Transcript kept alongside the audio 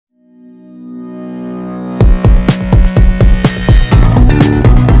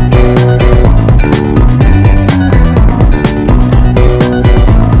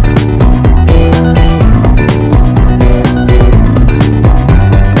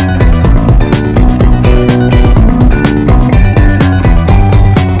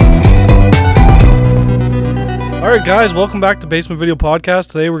Alright guys, welcome back to Basement Video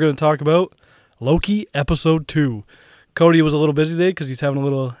Podcast. Today we're going to talk about Loki Episode 2. Cody was a little busy today because he's having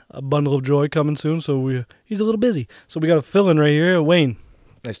a bundle of joy coming soon, so he's a little busy. So we got a fill-in right here, Wayne.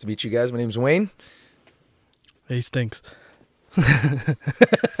 Nice to meet you guys. My name's Wayne. Hey, he stinks. So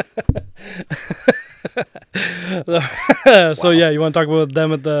yeah, you want to talk about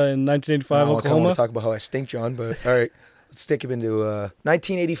them in 1985 I Oklahoma? want to talk about how I stink, John, but all right. Let's stick him into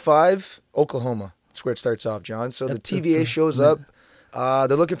 1985 Oklahoma. That's where it starts off, John. So the TVA shows up.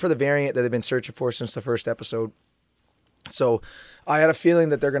 They're looking for the variant that they've been searching for since the first episode. So I had a feeling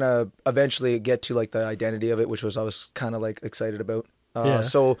that they're going to eventually get to like the identity of it, which I was kind of like excited about.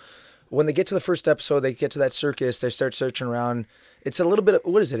 So when they get to the first episode, they get to that circus, they start searching around. It's a little bit of,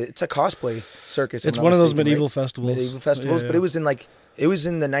 what is it? It's a cosplay circus. It's one of those medieval festivals. Medieval festivals, Yeah. but it was in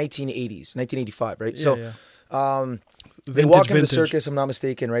the 1980s, 1985, right? Yeah. They walk into the circus, I'm not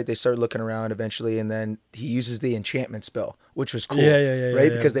mistaken, right? They start looking around eventually, and then he uses the enchantment spell, which was cool,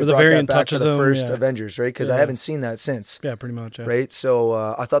 right? Because they brought that back for the first Avengers, right? Because I haven't seen that since. Yeah, pretty much. Yeah. Right? So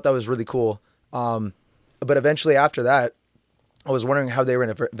I thought that was really cool. But eventually after that, I was wondering how they were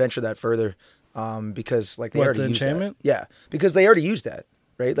going to venture that further, because like they already used enchantment? that. Yeah, because they already used that,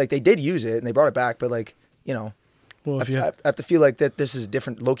 right? Like they did use it, and they brought it back, but like, you know, Well, I have to feel like that this is a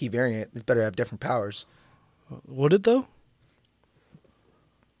different Loki variant. It better have different powers. Would it though?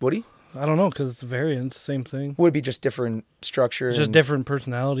 Would he? I don't know, because it's variants, same thing. Would it be just different structure? It's just different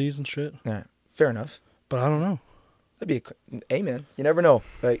personalities and shit. Yeah, fair enough. But I don't know. That'd be hey man, you never know.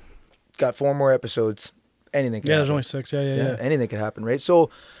 Like, got 4 more episodes. Anything. Could Yeah, happen. there's only 6. Yeah. Anything could happen, right? So,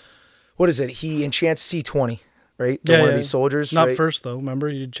 what is it? He enchants C-20, right? One of these soldiers. Not right? first though. Remember,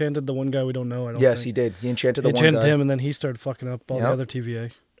 he enchanted the one guy we don't know. I don't. Yes, think. he did. He enchanted He the one guy. enchanted him, and then he started fucking up all the other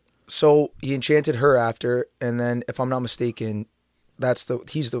TVA. So he enchanted her after, and then if I'm not mistaken,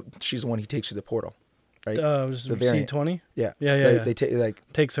 she's the one he takes through the portal, right? The variant. C-20. Yeah. Yeah. Right? They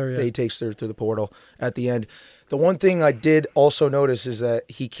takes her. Yeah. They takes her through the portal at the end. The one thing I did also notice is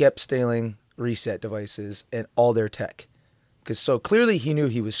that he kept stealing reset devices and all their tech, because so clearly he knew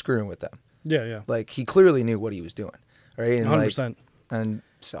he was screwing with them. Yeah. Like he clearly knew what he was doing, right? And 100%. And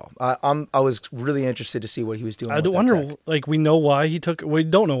so I was really interested to see what he was doing. I do wonder, like, we know why he took. We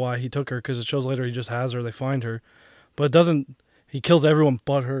don't know why he took her, because it shows later he just has her. They find her, but it doesn't. He kills everyone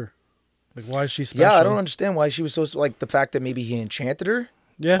but her. Like, why is she special? Yeah, I don't understand why she was so, like, the fact that maybe he enchanted her.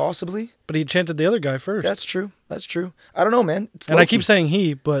 Yeah, possibly. But he enchanted the other guy first. That's true. I don't know, man. It's and Loki. I keep saying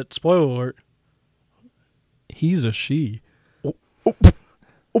he, but spoiler alert, he's a she.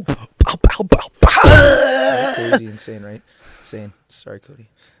 Crazy, insane, right? Insane. Sorry, Cody.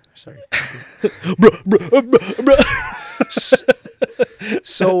 Sorry.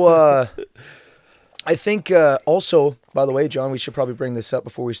 So, I think also, by the way, John, we should probably bring this up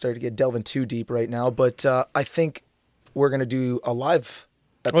before we start to get delving too deep right now, but I think we're going to do a live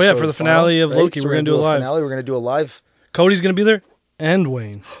episode. Oh, yeah, for the finale of Loki, So we're going to do a live. Finale. We're going to do a live. Cody's going to be there, and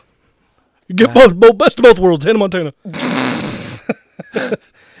Wayne. You get both best of both worlds, Hannah Montana.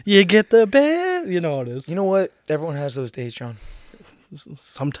 You get the best. You know how it is. You know what? Everyone has those days, John.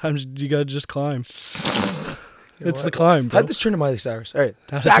 Sometimes you got to just climb. It's the climb, bro. How'd this turn to Miley Cyrus? All right.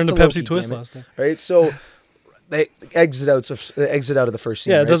 How'd it turn to Pepsi Twist last time? All right, so they exit out of the first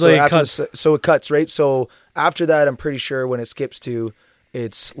scene. Yeah, it right? does like cuts. So it cuts, right? So after that, I'm pretty sure when it skips to,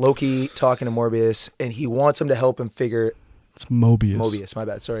 it's Loki talking to Morbius, and he wants him to help him figure. It's Mobius. Mobius, my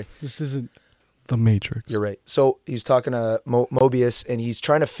bad. Sorry. This isn't the Matrix. You're right. So he's talking to Mobius, and he's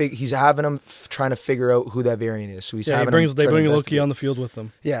trying to he's having him trying to figure out who that variant is. So he's having they bring Loki on the field with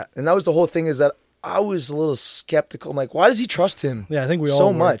them. Yeah, and that was the whole thing. Is that I was a little skeptical. I'm like, why does he trust him? Yeah, I think we all so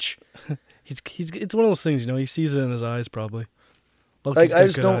were. much. It's one of those things, you know. He sees it in his eyes, probably. Loki's I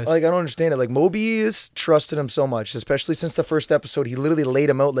don't understand it. Like Mobius trusted him so much, especially since the first episode. He literally laid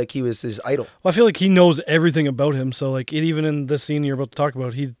him out like he was his idol. Well, I feel like he knows everything about him. So, like, even in this scene you're about to talk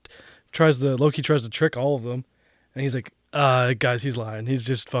about, Loki tries to trick all of them, and he's like, guys, he's lying. He's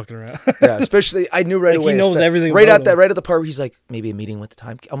just fucking around. Yeah, especially I knew right away. He knows everything. Right at the part where he's like, maybe a meeting with the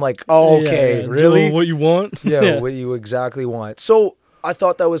time. I'm like, oh, okay, really? What you want? Yeah, what you exactly want. So I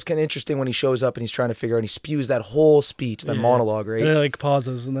thought that was kind of interesting when he shows up and he's trying to figure out, and he spews that whole speech, that monologue, right? And it like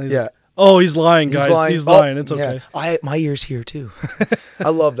pauses, and then he's like, oh, he's lying, guys. He's lying. It's okay. Yeah. My ear's here too. I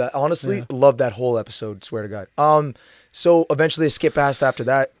love that. Honestly, love that whole episode. Swear to God. So eventually they skip past after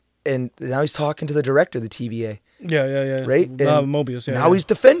that, and now he's talking to the director of the TVA. Yeah. Right? Mobius. Yeah. Now he's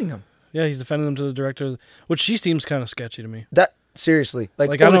defending him. Yeah, he's defending him to the director, which she seems kind of sketchy to me. That seriously, like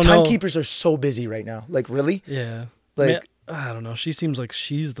I don't the know. timekeepers are so busy right now. Like really? Yeah. Like I don't know. She seems like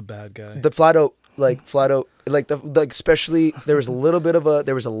she's the bad guy. the flat out like flat out, like especially there was a little bit of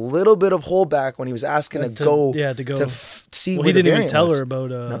holdback when he was asking to go to see. Well, where he didn't even tell was. her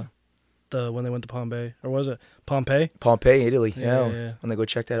about when they went to Pompeii, or was it Pompeii, Italy? Yeah, when they go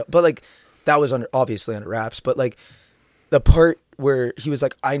check that out. But like that was obviously under wraps. But like the part where he was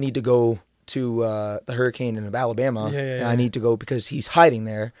like, I need to go to the hurricane in Alabama, and I need to go because he's hiding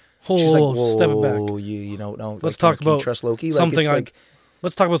there. She's like, whoa, step it back. You don't know. Let's talk about trust Loki. Something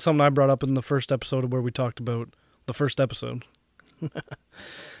let's talk about something I brought up in the first episode where we talked about the first episode.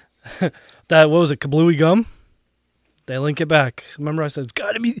 What was it? Kablooey gum. They link it back. Remember I said it's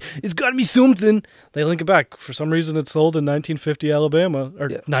gotta be something. They link it back. For some reason it's sold in 1950 Alabama. Or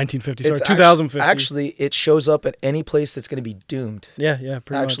 1950, sorry, 2050. Actually, it shows up at any place that's gonna be doomed. Yeah,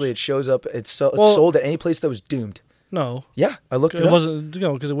 pretty much. Actually, it shows up, it's sold at any place that was doomed. No. Yeah, I looked it up. It wasn't,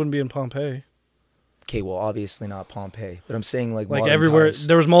 because it wouldn't be in Pompeii. Okay, well, obviously not Pompeii, but I'm saying like everywhere. times.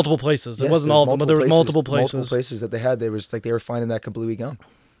 There was multiple places. It wasn't all of them, but there was multiple places. Multiple places that they had. They were finding that kablooey gum.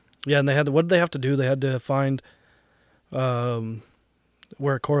 Yeah, and what did they have to do? They had to find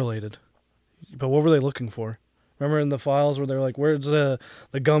where it correlated. But what were they looking for? Remember in the files where they're like, where does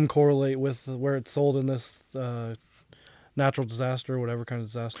the gum correlate with where it's sold in this natural disaster, whatever kind of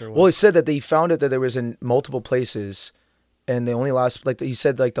disaster it was? Well, he said that they found it that there was in multiple places, and they only last, like he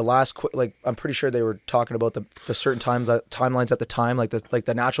said, like the last, like I'm pretty sure they were talking about the certain timelines at the time, like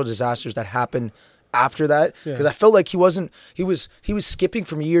the natural disasters that happened after that, because I felt like he was skipping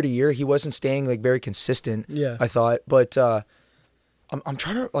from year to year. He wasn't staying like very consistent. Yeah, I thought, but I'm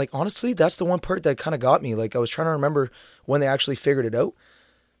trying to, like, honestly, that's the one part that kind of got me. Like I was trying to remember when they actually figured it out.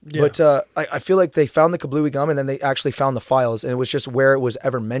 Yeah. But I feel like they found the kablooey gum, and then they actually found the files, and it was just where it was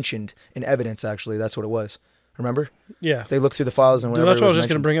ever mentioned in evidence. Actually, that's what it was. Remember? Yeah. They looked through the files and whatever. That's what I was just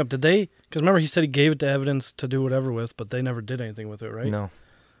going to bring up. Did they? Because remember, he said he gave it to evidence to do whatever with, but they never did anything with it, right? No.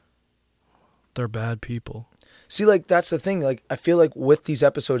 They're bad people. See, like, that's the thing. Like, I feel like with these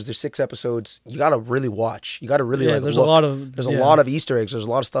episodes, there's 6 episodes. You got to really watch. You got to really there's look. a lot of a lot of Easter eggs. There's a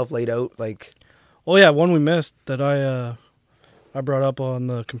lot of stuff laid out. Like, oh yeah, one we missed that I brought up on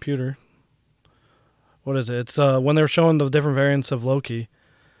the computer. What is it? It's when they were showing the different variants of Loki.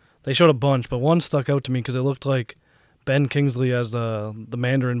 They showed a bunch, but one stuck out to me because it looked like Ben Kingsley as the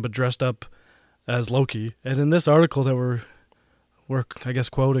Mandarin, but dressed up as Loki. And in this article that we're I guess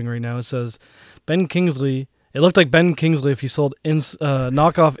quoting right now, it says Ben Kingsley. It looked like Ben Kingsley if he sold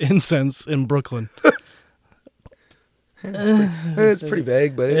knockoff incense in Brooklyn. It's pretty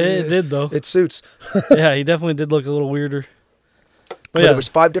vague, but it did though. It suits. Yeah, he definitely did look a little weirder. But there was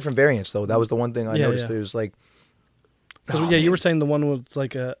 5 different variants though. That was the one thing I noticed. Yeah. It was like, you were saying the one was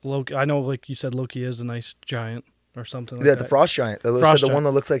like a Loki. I know, like you said, Loki is a nice giant or something like that. Yeah, the frost giant. The one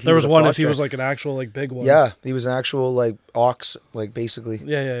that looks like there was one if he was like an actual like big one. Yeah, he was an actual like ox, like basically.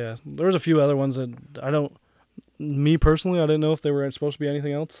 Yeah. There was a few other ones that I don't. Me personally, I didn't know if they were supposed to be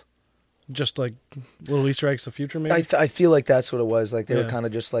anything else. Just like little Easter eggs to future, maybe. I feel like that's what it was. Like they were kind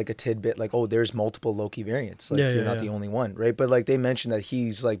of just like a tidbit, like, oh, there's multiple Loki variants. Like you're not the only one, right? But like they mentioned that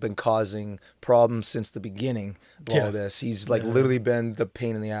he's like been causing problems since the beginning of all this. He's like literally been the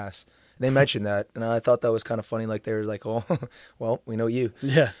pain in the ass. They mentioned that, and I thought that was kind of funny. Like they were like, oh, well, we know you.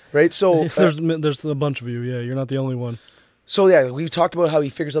 Yeah. Right. So there's a bunch of you. Yeah, you're not the only one. So yeah, we talked about how he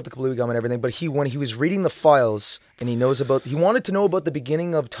figures out the kablooey gum and everything, but when he was reading the files and he wanted to know about the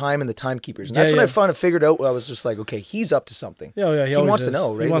beginning of time and the timekeepers. And that's when I finally figured out. I was just like, okay, he's up to something. Yeah, he wants to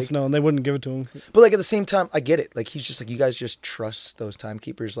know, right? He wants to know, and they wouldn't give it to him. But like at the same time, I get it. Like he's just like, you guys just trust those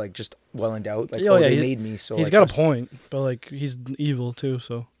timekeepers, like just well endowed. Like they made me, so he's got a point, but like he's evil too.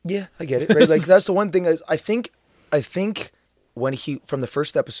 So yeah, I get it. Right? Like that's the one thing is I think when from the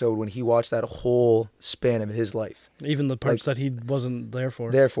first episode when he watched that whole span of his life, even the parts that he wasn't there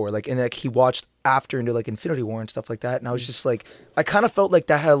for, like, and like he watched after into like Infinity War and stuff like that, and I was just like, I kind of felt like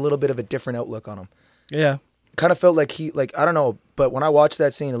that had a little bit of a different outlook on him. Yeah, kind of felt like he, like, I don't know, but when I watched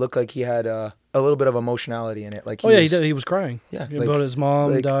that scene, it looked like he had a little bit of emotionality in it. Like, he did. He was crying. Yeah, about his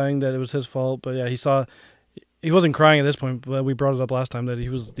mom dying, that it was his fault. But yeah, he wasn't crying at this point, but we brought it up last time that he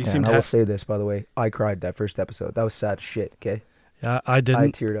seemed. I will say this, by the way, I cried that first episode. That was sad shit. Okay. Yeah, I didn't. I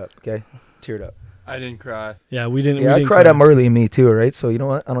teared up. Okay, teared up. I didn't cry. Yeah, we didn't. Yeah, I cried at Marley and me too. Right. So you know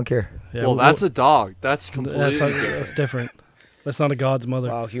what? I don't care. Yeah, well, that's a dog. That's completely. That's different. That's not a god's mother.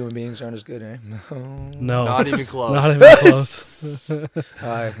 Wow, human beings aren't as good, eh? No, not even close. Not even close.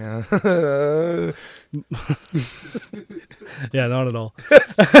 Yeah, not at all.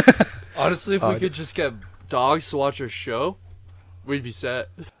 Honestly, if we could just get dogs to watch our show, we'd be set.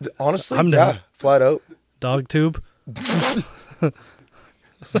 Honestly, I'm down. Flat out. Dog tube.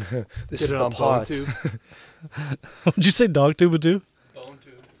 This is the pot. Tube. Would you say dog tube too? Bone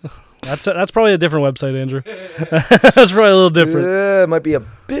tube. That's probably a different website, Andrew. That's probably a little different. Yeah, it might be a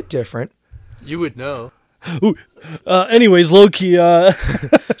bit different. You would know. Ooh. Anyways, Loki.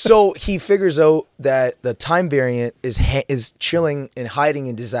 So he figures out that the time variant is chilling and hiding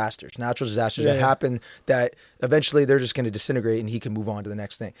in disasters, natural disasters that happen that eventually they're just going to disintegrate and he can move on to the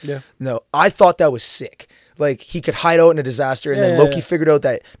next thing. Yeah. No, I thought that was sick. Like he could hide out in a disaster, and then Loki figured out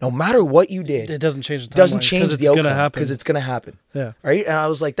that no matter what you did, It doesn't change the timeline. doesn't change the outcome because because it's going to happen. Yeah. Right? And I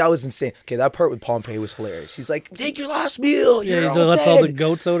was like, that was insane. Okay, that part with Pompey was hilarious. He's like, take your last meal. Yeah, You're he all lets all the dead.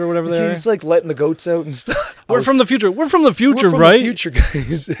 goats out or whatever they are. He's like letting the goats out and stuff. We're from the future. We're from the future, We're from right? the future,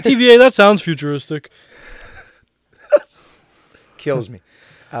 guys. TVA, that sounds futuristic. Kills me.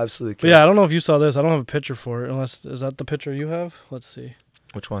 Absolutely But kills yeah, I don't know if you saw this. I don't have a picture for it. Unless is that the picture you have? Let's see.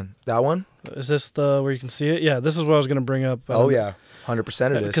 Which one? That one? Is this the where you can see it? Yeah, this is what I was gonna bring up. Oh yeah, 100%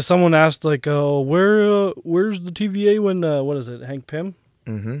 it Because is. someone asked like, where's the TVA when what is it? Hank Pym?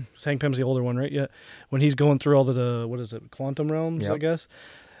 Mm-hmm. Hank Pym's the older one, right? Yeah. When he's going through all the what is it? Quantum realms, Yep. I guess.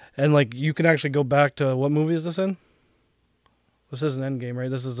 And like you can actually go back to what movie is this in? This isn't Endgame, right?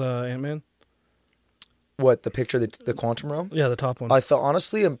 This is Ant-Man. What, the picture, the quantum realm? Yeah, the top one. I thought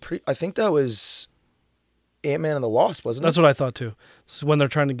honestly, I think that was Ant-Man and the Wasp, wasn't That's it? what I thought too. So when they're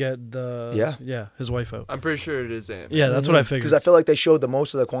trying to get his wife out. I'm pretty sure it is Ant. Yeah, that's what I figured. Because I feel like they showed the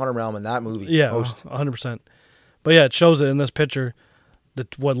most of the quantum realm in that movie. Yeah, Most. 100%. But yeah, it shows it in this picture.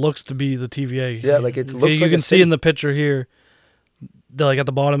 What looks to be the TVA. Yeah, like it looks you like can a see city. in the picture here. Like at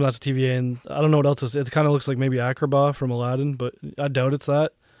the bottom, that's TVA, and I don't know what else is. It kind of looks like maybe Agrabah from Aladdin, but I doubt it's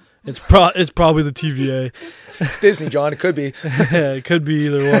that. It's probably the TVA. It's Disney, John. It could be. Yeah, it could be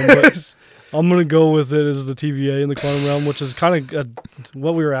either one, but I'm gonna go with it as the TVA in the quantum realm, which is kind of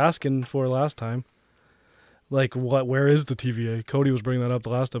what we were asking for last time. Like, where is the TVA? Cody was bringing that up the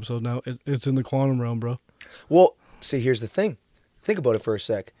last episode. Now it's in the quantum realm, bro. Well, see, here's the thing. Think about it for a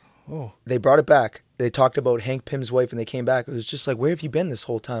sec. Oh, They brought it back. They talked about Hank Pym's wife, and they came back. It was just like, where have you been this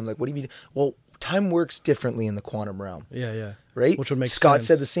whole time? Like, what have you been? Well, time works differently in the quantum realm, yeah. right? Which would make Scott sense.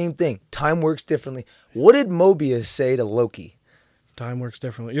 said the same thing. Time works differently. What did Mobius say to Loki? Time works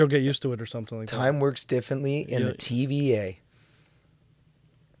differently. You'll get used to it or something like Time works differently in the TVA.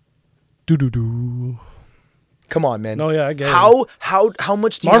 that. Do. Come on, man. No, yeah, I get it. How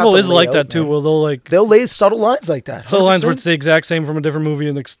much do you Marvel have to is lay like out, that too. man? Well, They'll lay subtle lines like that. subtle lines where 100%. it's the exact same from a different movie,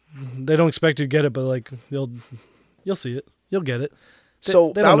 and they don't expect you to get it, but like you'll see it, you'll get it. So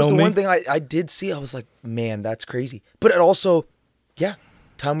they that don't was know the me. one thing I did see. I was like, man, that's crazy. But it also, yeah,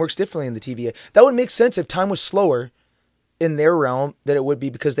 time works differently in the TVA. That would make sense if time was slower in their realm than it would be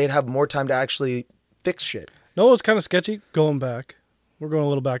because they'd have more time to actually fix shit. No, it's kind of sketchy going back. We're going a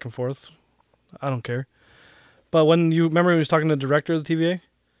little back and forth. I don't care. But when you remember when he was talking to the director of the TVA,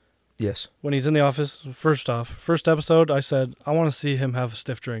 Yes. when he's in the office, first episode, I said, I want to see him have a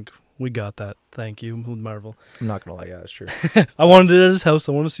stiff drink. We got that. Thank you, Marvel. I'm not going to lie. Yeah, that's true. I wanted it at his house.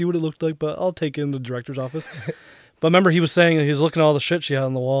 I want to see what it looked like, but I'll take it in the director's office. But remember, he was saying, he was looking at all the shit she had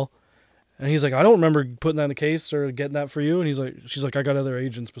on the wall. And he's like, I don't remember putting that in a case or getting that for you. And she's like, I got other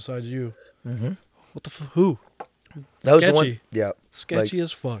agents besides you. Mm-hmm. What the who? That was the one. Sketchy. Yeah. Sketchy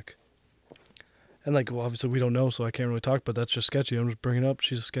as fuck. And like, well, obviously we don't know, so I can't really talk, but that's just sketchy. I'm just bringing it up.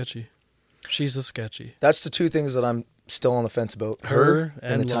 She's sketchy. She's a sketchy. That's the two things that I'm still on the fence about. Her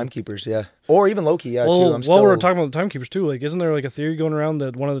and the and timekeepers, yeah. Or even Loki, yeah, Well, too. I'm while still... we're talking about the timekeepers too, like, isn't there like a theory going around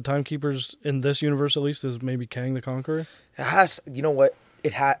that one of the timekeepers in this universe at least is maybe Kang the Conqueror? It has, you know what?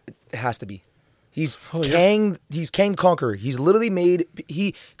 It has to be. He's Oh, yeah. Kang. He's Kang the Conqueror. He's literally made.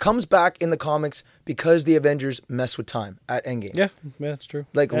 He comes back in the comics because the Avengers mess with time at Endgame. Yeah, that's true.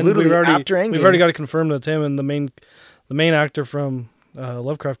 Like, And literally, we've already, after Endgame- we've already got to confirm that it's him and the main actor from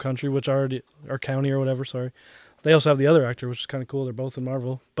Lovecraft Country, or County or whatever. Sorry, they also have the other actor, which is kind of cool. They're both in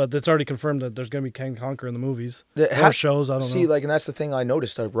Marvel, but it's already confirmed that there's going to be Kang the Conqueror in the movies. Or shows. I don't See, know. like, and that's the thing I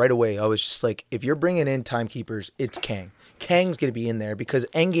noticed right away. I was just like, if you're bringing in timekeepers, it's Kang. Kang's gonna be in there because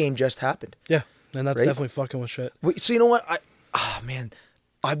Endgame just happened. Yeah, and that's Right? definitely fucking with shit. Wait, so you know what? Man,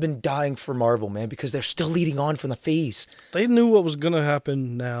 I've been dying for Marvel, man, because they're still leading on from the phase. They knew what was going to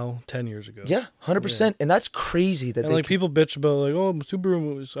happen now 10 years ago. Yeah, 100%. And that's crazy that And like people bitch about like, oh, superhero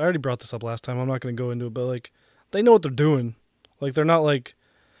movies. I already brought this up last time. I'm not going to go into it, but like they know what they're doing. Like they're not like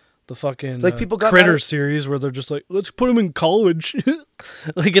the fucking Like, people got Critter mad- series where they're just like, let's put them in college.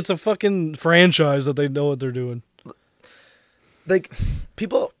 Like it's a fucking franchise that they know what they're doing. like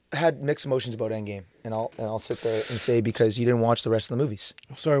people had mixed emotions about Endgame, and I'll sit there and say because you didn't watch the rest of the movies.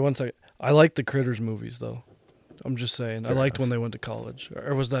 Sorry, one second. I like the Critters movies though. I'm just saying. Fair I liked enough. when they went to college.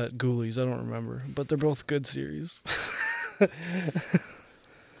 Or was that Ghoulies? I don't remember. But they're both good series.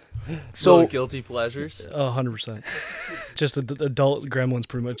 So guilty pleasures. 100%. Just adult Gremlins,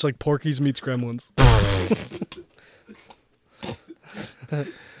 pretty much. Like Porky's meets Gremlins.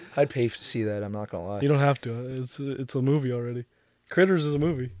 I'd pay to see that. I'm not gonna lie. You don't have to. It's a movie already. Critters is a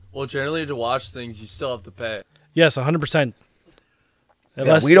movie. Well, generally to watch things, you still have to pay. Yes, 100%.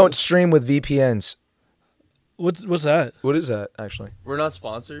 Yeah, we don't stream with VPNs. What's that? What is that actually? We're not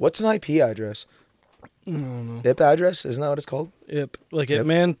sponsored. What's an IP address? No. IP address? Isn't that what it's called? Ip. Like Ip. Ip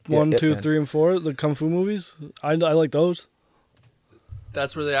Man, Yeah, 1, Ip 2, Man. 3, and 4, the Kung Fu movies. I like those.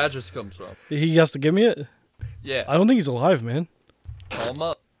 That's where the address comes from. He has to give me it? Yeah. I don't think he's alive, man. Call him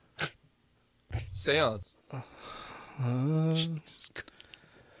up. Seance.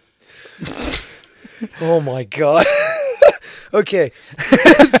 Oh my god. Okay.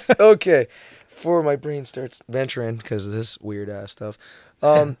 Okay. Before my brain starts venturing because of this weird ass stuff.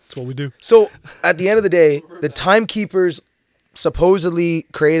 That's what we do. So at the end of the day, the timekeepers supposedly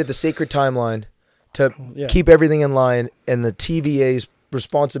created the sacred timeline to Yeah. keep everything in line, and the TVA's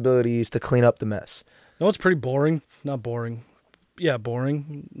responsibility is to clean up the mess. No, it's pretty boring. Not boring. Yeah,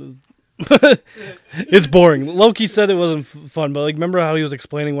 boring. It's boring. Loki said it wasn't fun, but like, remember how he was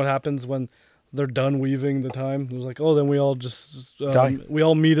explaining what happens when they're done weaving the time? It was like, oh, then we all just Die. we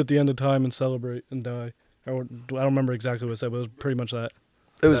all meet at the end of time and celebrate and die. Or I don't remember exactly what it said, but it was pretty much that.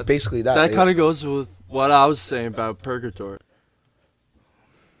 It was basically that. That kind of goes with what I was saying about purgatory.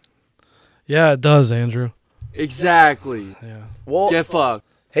 Yeah, it does, Andrew. Exactly. Yeah. well, Get fucked.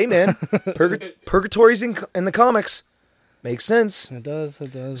 hey man, purgatory's in the comics. Makes sense. It does.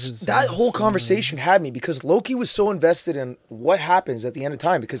 It does. That whole conversation had me because Loki was so invested in what happens at the end of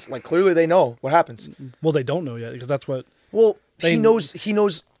time because like clearly they know what happens. Well, they don't know yet because that's what. Well, They- he knows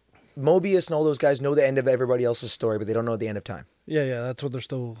Mobius and all those guys know the end of everybody else's story, but they don't know the end of time, Yeah, that's what they're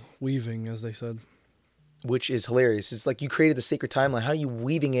still weaving, as they said. which is hilarious. It's like you created the sacred timeline. How are you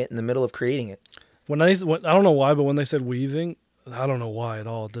weaving it in the middle of creating it? When I don't know why, but when they said weaving, I don't know why at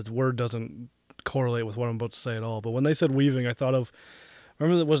all. The word doesn't correlate with what I'm about to say at all. But when they said weaving, I thought of,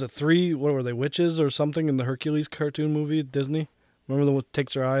 remember, was it 3, what were they, witches or something in the Hercules cartoon movie, Disney? Remember the one that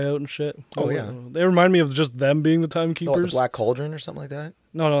takes her eye out and shit? Oh, yeah. They remind me of just them being the Oh, the timekeepers. Black Cauldron or something like that?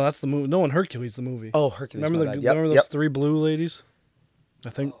 No, that's the movie. No, in Hercules, the movie. Oh, Hercules. remember my the bad. Yep, remember yep. those 3 blue ladies? I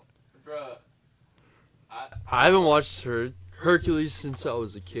think. Bruh. I haven't watched Hercules since I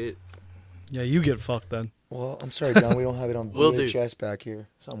was a kid. Yeah, you get fucked then. Well, I'm sorry, John. We don't have it on Will do. VHS back here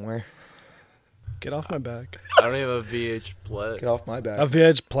somewhere. Get off my back. I don't even have a VH play. Get off my back. A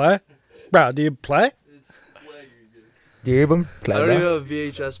VH play? Bro, do you play? Do you hear them? I don't even have a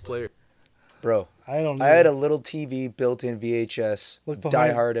VHS player. Bro, I don't know. I had a little TV built-in VHS. Look Die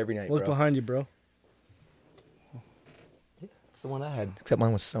behind- Hard every night, Look bro. behind you, bro. It's the one I had. Except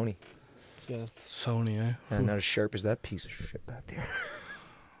mine was Sony. Yeah, Sony, eh? And not as sharp as that piece of shit back there.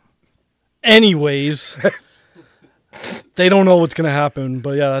 Anyways, they don't know what's gonna happen,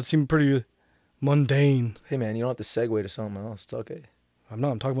 but yeah, that seemed pretty mundane. Hey, man, you don't have to segue to something else. It's okay. I'm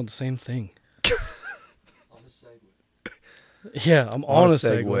talking about the same thing. On a segue. Yeah, I'm on a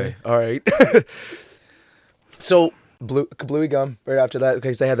segue. All right. So, Bluey Gum, right after that,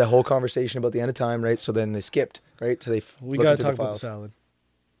 because they had that whole conversation about the end of time, right? So then they skipped, right? So they We looked gotta into talk the about the files. salad.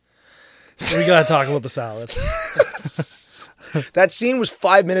 We gotta talk about the salad. That scene was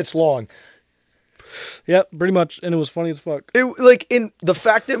 5 minutes long. Yep, pretty much, and it was funny as fuck. It like in the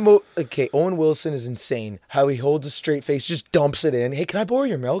fact that Owen Wilson is insane. How he holds a straight face, just dumps it in. Hey, can I borrow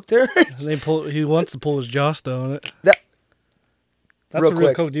your milk there? And he wants to pull his Josta on it. That That's real a real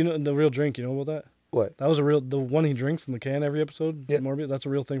quick. Coke. Do you know the real drink? You know about that? what? That was the one he drinks in the can every episode. Yeah. Morbius. That's a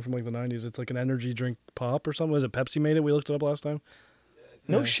real thing from like the 90s. It's like an energy drink pop or something. Was it Pepsi made it? We looked it up last time.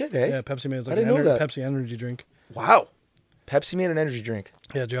 No Yeah. shit, eh? Yeah, Pepsi made it. It's like I didn't know that. Pepsi energy drink. Wow. Pepsi made an energy drink.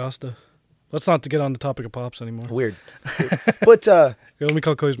 Yeah, Josta. Let's not to get on the topic of pops anymore. Weird. But Here, let me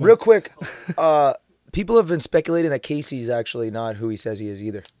call Cody's mom. real quick, people have been speculating that Casey's actually not who he says he is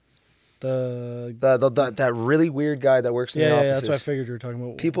either. That really weird guy that works in the Yeah, offices. that's what I figured you were talking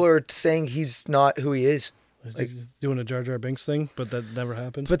about. People are saying he's not who he is. He's like doing a Jar Jar Binks thing, but that never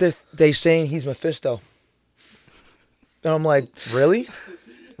happened. But they saying he's Mephisto. And I'm like, really?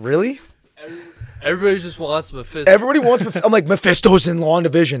 Really? Everybody just wants Mephisto. Everybody wants Mephisto. I'm like, Mephisto's in Law and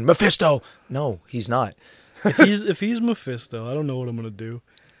Division. Mephisto. No, he's not. if he's Mephisto, I don't know what I'm gonna do.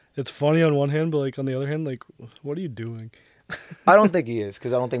 It's funny on one hand, but like on the other hand, like, what are you doing? I don't think he is,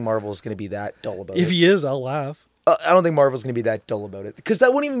 because I don't think Marvel's going to be that dull about If it. he is, I'll laugh. I don't think Marvel's going to be that dull about it. Because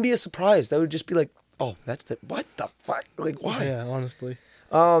that wouldn't even be a surprise. That would just be like, oh, that's what the fuck? Like, why? Yeah, honestly.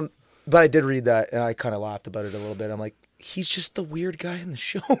 But I did read that, and I kind of laughed about it a little bit. I'm like, he's just the weird guy in the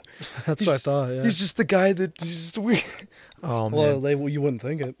show. That's what I thought. Yeah. He's just the guy he's just weird. Oh man. Well, you wouldn't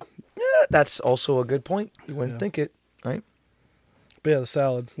think it. Yeah, that's also a good point. You wouldn't think it, right? But yeah, the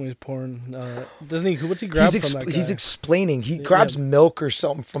salad when he's pouring. Doesn't he? What's he grab from that guy? He's explaining. He grabs milk or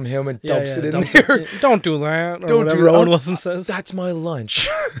something from him and dumps it in there. Don't do that. Or Don't whatever do that. Owen Wilson says. That's my lunch.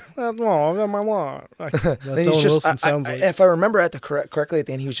 That's my lunch. That's Then Owen he's just. Wilson sounds like. If I remember correctly at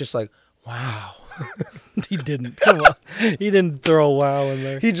the end, he was just like, "Wow." He didn't. Come on. He didn't throw a wow in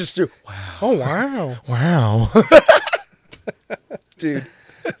there. He just threw, "Wow." Oh wow. Wow. Dude.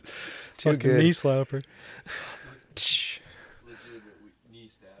 Too Fucking good. knee slapper.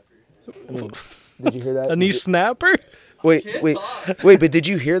 Did you hear that? A knee snapper? Wait. But did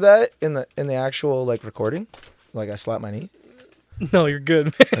you hear that in the actual like recording? Like I slapped my knee. No, you're good,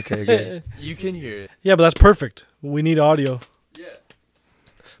 man. Okay, good. You can hear it. Yeah, but that's perfect. We need audio. Yeah.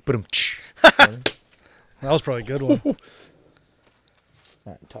 But That was probably a good one. all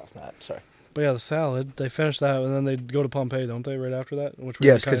right, toss that. Sorry. But yeah, the salad. They finish that, and then they go to Pompeii, don't they? Right after that, which we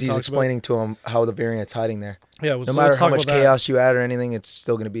Yes, kinda because he's talked explaining to him how the variant's hiding there. About. Yeah, No matter how much chaos you add or anything, it's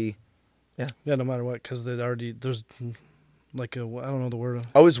still going to be. Yeah, no matter what, because there's like I don't know the word.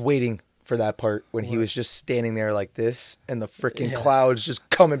 I was waiting for that part when he What? was just standing there like this, and the freaking Yeah. clouds just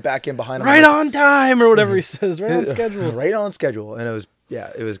coming back in behind him. Right like, on time or whatever he says. Right on schedule. Right on schedule, and it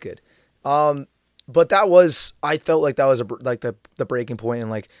was good. But that was, I felt like that was the breaking point, and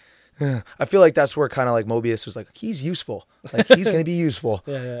like I feel like that's where kind of like Mobius was like, he's useful, like he's gonna be useful.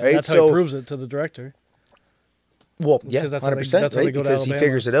 Yeah. Right? That's how he proves it to the director. Well, yeah, Because that's how they- 100%, that's how they right? go to Because he Alabama.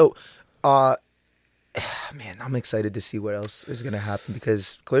 figures it out. Man, I'm excited to see what else is gonna happen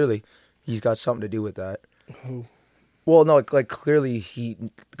because clearly he's got something to do with that. Who? Well, no, like clearly he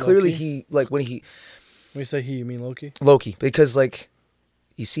Loki? when When you say he, you mean Loki? Loki, because like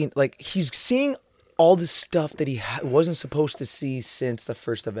he's seeing all this stuff that he wasn't supposed to see since the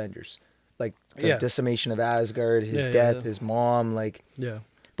first Avengers, like the Yeah. decimation of Asgard, his Yeah, death, yeah. his mom, like Yeah,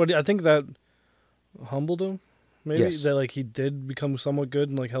 but I think that humbled him. Maybe Yes. that like he did become somewhat good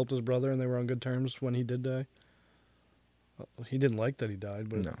and like helped his brother, and they were on good terms when he did die. He didn't like that he died,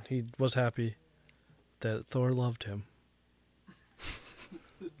 but No. he was happy that Thor loved him.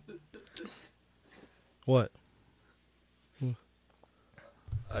 What?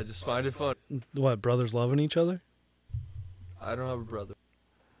 I just find it fun. What? Brothers loving each other? I don't have a brother.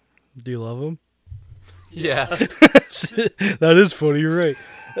 Do you love him? Yeah. That is funny. You're right.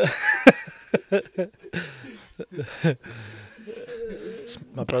 it's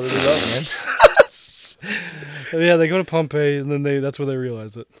my brotherly love, man. Yeah, they go to Pompeii, and then that's where they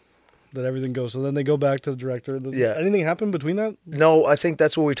realize it. That everything goes. So then they go back to the director. Yeah. Anything happen between that? No, I think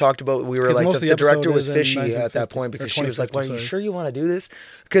that's what we talked about. We were 'Cause like, most of the the director episode was is in fishy at 1950 that point or because she was like, 2050, "Well, are you sorry. sure you want to do this?"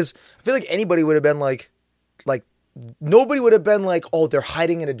 Because I feel like anybody would have been like, nobody would have been like, "Oh, they're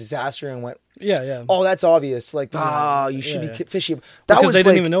hiding in a disaster," and went, Yeah. "Oh, that's obvious." Like, you should be fishy. That Because was they like,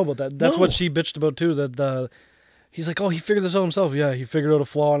 didn't even know about that. That's No. what she bitched about too. That he's like, oh, he figured this out himself. Yeah, he figured out a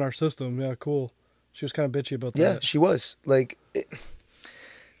flaw in our system. Yeah, cool. She was kind of bitchy about Yeah, that. she was like,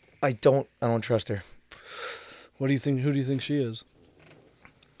 I don't trust her. What do you think? Who do you think she is?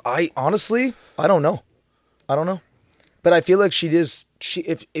 I honestly, I don't know. But I feel like she is.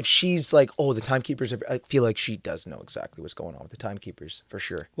 If she's like, oh, the timekeepers, I feel like she does know exactly what's going on with the timekeepers for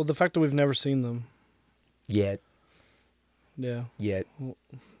sure. Well, the fact that we've never seen them. Yet. Yeah.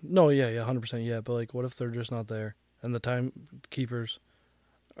 No, yeah, 100% yeah. But like, what if they're just not there, and the timekeepers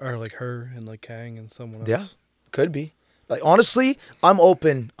are like her and like Kang and someone else? Yeah, could be. Like honestly, I'm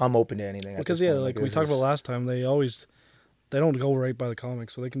open to anything. Because at this yeah, point. like we this talked is- about last time, they don't go right by the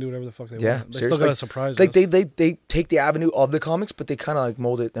comics, so they can do whatever the fuck they Yeah, want. They seriously. still gotta surprise Like us. they take the avenue of the comics, but they kind of like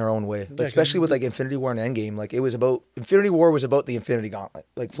mold it in their own way. Like, 'cause especially with like Infinity War and Endgame. Like it was about Infinity War was about the Infinity Gauntlet,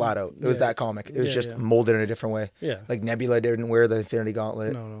 like flat out. It was Yeah. that comic. It was Yeah, just yeah. molded in a different way. Yeah. Like Nebula didn't wear the Infinity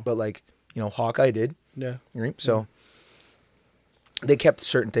Gauntlet, No. but like Hawkeye did. Yeah. Right? So they kept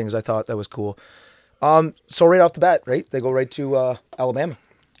certain things. I thought that was cool. So right off the bat, right, they go right to Alabama.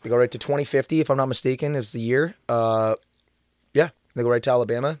 They go right to 2050, if I'm not mistaken, is the year. Yeah, they go right to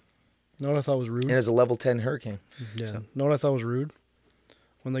Alabama, Know what I thought was rude? and it's a level 10 hurricane. Yeah. So- Know what I thought was rude?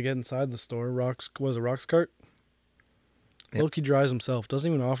 When they get inside the store, Rock's cart? Yep. Loki dries himself. Doesn't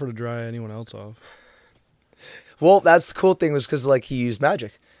even offer to dry anyone else off. Well, that's the cool thing was because like he used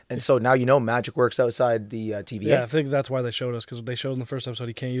magic, and so now magic works outside the TVA. Yeah, I think that's why they showed us, because they showed in the first episode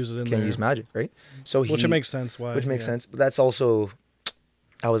he can't use it in Can't there. use magic, right? So Which it makes sense why. which makes yeah. sense. But that's also,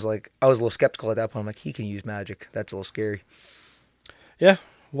 I was a little skeptical at that point. I'm like, he can use magic. That's a little scary. Yeah.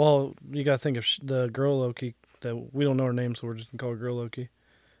 Well, you got to think if the girl Loki, that we don't know her name, so we're just going to call her Girl Loki.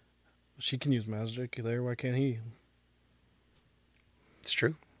 She can use magic there. Why can't he? It's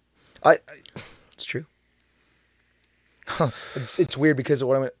true. It's true. It's weird because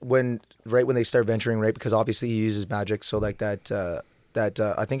when they start venturing, right? Because obviously he uses magic, so like that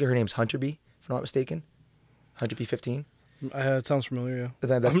I think her name's Hunter B, if I'm not mistaken, Hunter B-15. It sounds familiar.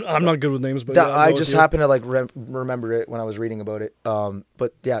 Yeah, That's, I'm not good with names, but I just happened to like remember it when I was reading about it.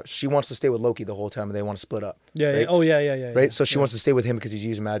 But yeah, she wants to stay with Loki the whole time, and they want to split up. Yeah. Right? Yeah. Oh yeah. Right. Yeah, So she wants to stay with him because he's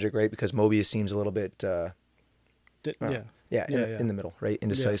using magic, right? Because Mobius seems a little bit. In the middle, right?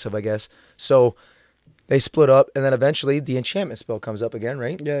 Indecisive, I guess. So they split up, and then eventually the enchantment spell comes up again,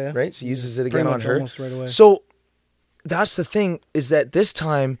 right? Yeah. Right? So he uses it again on her. Almost right away. So that's the thing, is that this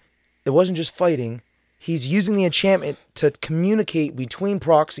time it wasn't just fighting. He's using the enchantment to communicate between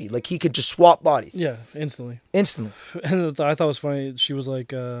Proxy. Like he could just swap bodies. Yeah, instantly. And I thought it was funny. She was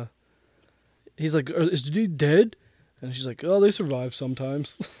like, he's like, is he dead? And she's like, oh, they survive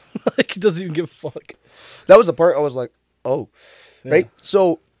sometimes. Like, he doesn't even give a fuck. that was the part I was like, oh. Yeah. Right?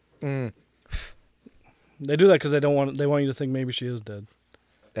 So... They do that because they want you to think maybe she is dead.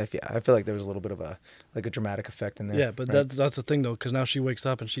 I feel like there was a little bit of a dramatic effect in there. Yeah, but right? that's the thing though, because now she wakes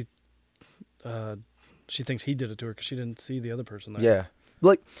up and she thinks he did it to her because she didn't see the other person there. Yeah,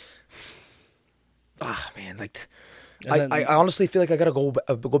 like, man, like, I honestly feel like I gotta go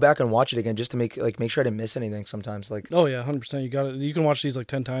back and watch it again just to make sure I didn't miss anything. Sometimes, like, oh yeah, 100%. You can watch these like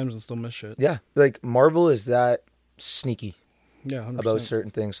 10 times and still miss shit. yeah, like Marvel is that sneaky. Yeah, 100%. About certain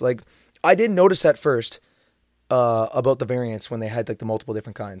things. Like, I didn't notice at first about the variants when they had like the multiple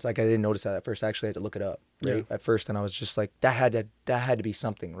different kinds. Like, I didn't notice that at first. I actually had to look it up, right? Yeah. At first, and I was just like, that had to be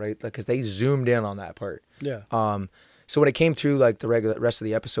something, right? Like, because they zoomed in on that part. Yeah. So when it came through like the rest of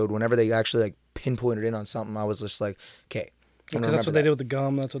the episode, whenever they actually like pinpointed in on something, I was just like, okay. Because that's what they did with the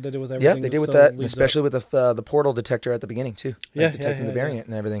gum. That's what they did with everything. Yeah, they did with that, especially with the portal detector at the beginning too. Like, detecting the variant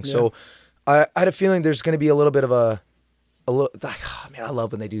and everything. Yeah. So I had a feeling there's going to be a little bit of a little. Man, I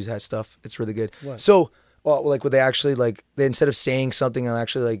love when they do that stuff. It's really good. What? So, well, like, would they actually they instead of saying something and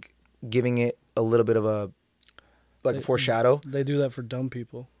actually like giving it a little bit of a foreshadow? They do that for dumb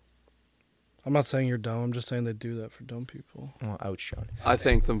people. I'm not saying you're dumb. I'm just saying they do that for dumb people. Oh, ouch, Sean. I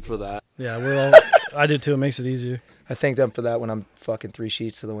thank them for that. Yeah, I do too. It makes it easier. I thank them for that when I'm fucking 3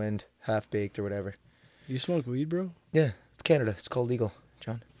 sheets to the wind, half baked or whatever. You smoke weed, bro? Yeah, it's Canada. It's called legal,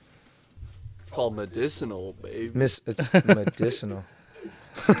 John. It's called medicinal, babe. It's medicinal.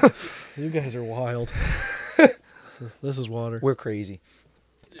 You guys are wild. This is water. We're crazy.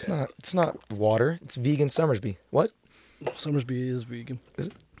 It's not water. It's vegan Summersby. What? Summersby is vegan. Is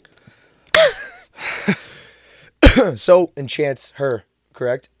it? So enchants her,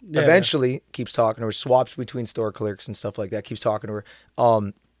 correct? Yeah, Eventually keeps talking to her, swaps between store clerks and stuff like that, keeps talking to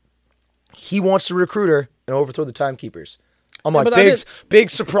her. He wants to recruit her and overthrow the timekeepers. I'm like, big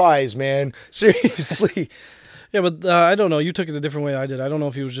surprise, man. Seriously. Yeah, but I don't know. You took it a different way I did. I don't know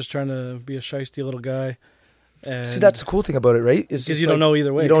if he was just trying to be a shiesty little guy. And see, that's the cool thing about it, right? Because you don't know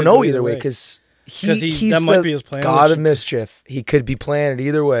either way. You don't know either way because he's that might be his plan. God of mischief. He could be planning it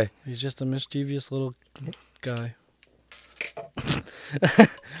either way. He's just a mischievous little guy.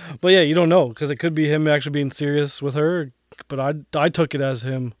 But yeah, you don't know because it could be him actually being serious with her. But I took it as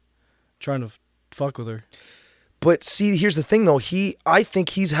him trying to fuck with her. But see, here's the thing, though. I think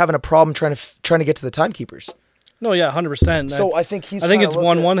he's having a problem trying to get to the timekeepers. No, yeah, 100%. So I think he's. I think it's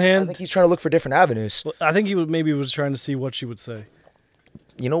one hand. I think he's trying to look for different avenues. I think he was trying to see what she would say.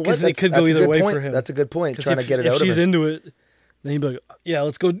 You know what? Because it could go either way point. for him. That's a good point. Trying to get it out of her. If she's into it, then he'd be like, "Yeah,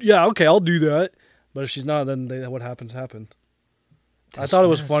 let's go. Yeah, okay, I'll do that." But if she's not, then what happens. I thought it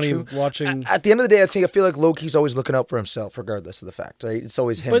was funny watching. At the end of the day, I feel like Loki's always looking out for himself, regardless of the fact. Right? It's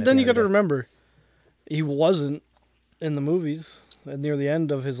always him. But then you got to remember, he wasn't in the movies near the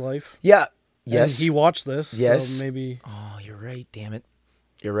end of his life. Yeah. Yes. And he watched this. Yes. So maybe. Oh, you're right. Damn it.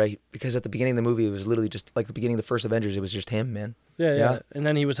 You're right. Because at the beginning of the movie, it was literally just like the beginning of the first Avengers. It was just him, man. Yeah. And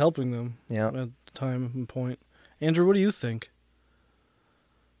then he was helping them. Yeah. At the time and point. Andrew, what do you think?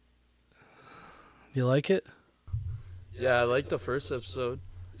 Do you like it? Yeah, I liked the first episode.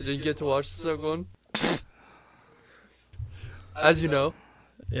 You didn't get to watch the second one? As you know.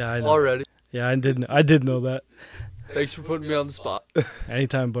 Yeah, I know. Already. Yeah, I did know that. Thanks for putting me on the spot.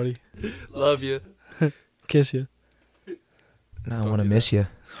 Anytime, buddy. Love you. Kiss you. Now I want to miss you.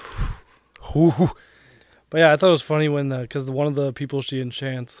 But yeah, I thought it was funny when, because one of the people she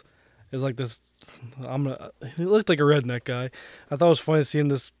enchants is like this. He looked like a redneck guy. I thought it was funny seeing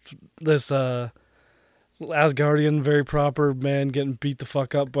this Asgardian, very proper man getting beat the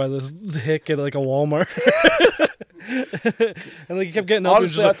fuck up by this hick at like a Walmart. And like he kept getting up.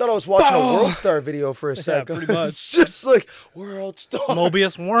 Honestly, I thought I was watching a World Star video for a second. Pretty much. It's just like World Star.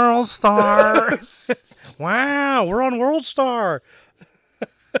 Mobius World Star. Wow, we're on World Star.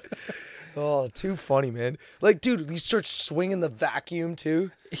 Oh, too funny, man. Like, dude, he starts swinging the vacuum,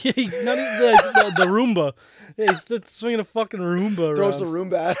 too. Not even the Roomba. Yeah, he starts swinging a fucking Roomba around. Throws the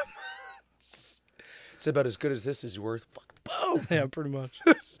Roomba at him. It's about as good as this is worth. Boom. Yeah, pretty much.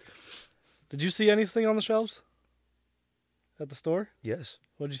 Did you see anything on the shelves at the store? Yes.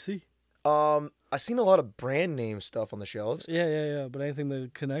 What'd you see? I seen a lot of brand name stuff on the shelves. Yeah. But anything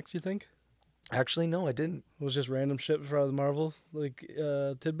that connects, you think? Actually, no, I didn't. It was just random shit from the Marvel, like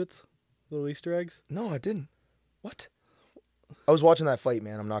tidbits, little Easter eggs. No, I didn't. What? I was watching that fight,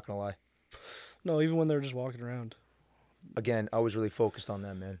 man. I'm not gonna lie. No, even when they were just walking around. Again, I was really focused on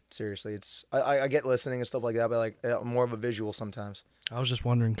them, man. Seriously, it's I get listening and stuff like that, but like I'm more of a visual sometimes. I was just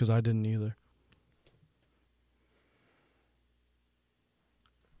wondering because I didn't either.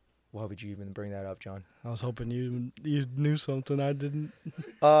 Why would you even bring that up, John? I was hoping you knew something I didn't.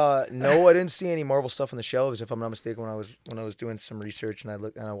 No, I didn't see any Marvel stuff on the shelves. If I'm not mistaken, when I was doing some research and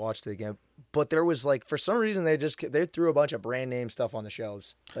I watched it again, but there was like for some reason they threw a bunch of brand name stuff on the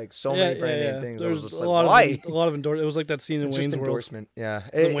shelves, like so many brand name things. There I was was a just lot like, why? of a lot of endorsement. It was like that scene in It's Wayne's just World. endorsement. Yeah,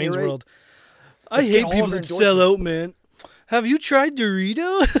 In Wayne's you're right. World. I Let's get hate all people of that their sell out, man. Have you tried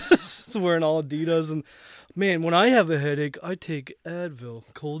Doritos? Wearing all Adidas and man, when I have a headache, I take Advil,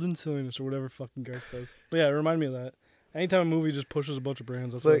 cold and sinus, or whatever fucking Garth says. But yeah, remind me of that. Anytime a movie just pushes a bunch of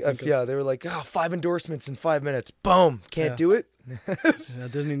brands, that's what Like, I think of. yeah, they were like, 5 endorsements in 5 minutes. Boom, can't Yeah. do it. Yeah,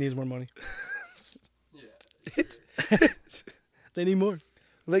 Disney needs more money. It's They need more.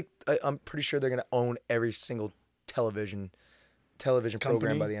 like I'm pretty sure they're gonna own every single television program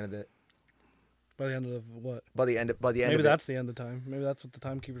Company? by the end of it. By the end of what? By the end Maybe of that's the end of time. Maybe that's what the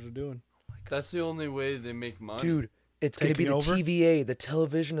timekeepers are doing. That's the only way they make money. it, dude. It's gonna be Taking the over? TVA, the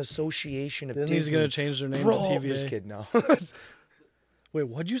Television Association of Disney's Disney. going to change their name Bro, to I'm TVA. just kidding. No, Wait,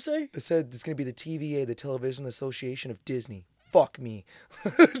 what'd you say? I said it's gonna be the TVA, the Television Association of Disney. Fuck me,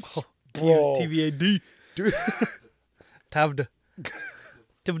 Bro. TVAD. dude. Tavd.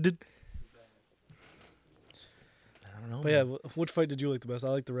 Tivd. I don't know. But yeah, which fight did you like the best? I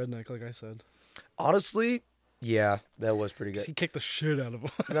like the redneck, like I said. Honestly, yeah, that was pretty 'Cause good. he kicked the shit out of him.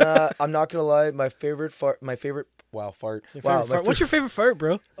 Nah, I'm not gonna lie. My favorite fart. Your Wow, favorite fart. What's your favorite fart,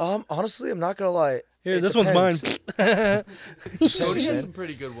 bro? honestly, I'm not gonna lie. Here, It this one's mine. depends. Cody had man. some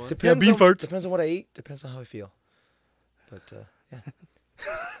pretty good ones. Depends beef on, farts. Depends on what I eat. Depends on how I feel. But yeah.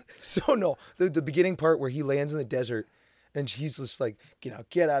 So no, the beginning part where he lands in the desert, and she's just like,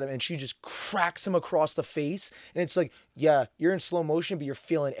 get out of it, and she just cracks him across the face, and it's like, yeah, you're in slow motion, but you're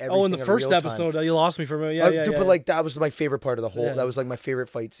feeling everything. Oh, in the first real time. episode, you lost me for a minute. Yeah, Dude, yeah. but like that was my favorite part of the whole. Yeah. That was like my favorite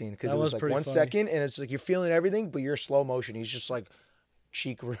fight scene because That it was was like pretty 1 funny. second, and it's like you're feeling everything, but you're slow motion. He's just like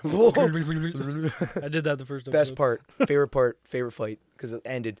cheek ripple. I did that the first episode. Best part, favorite fight because it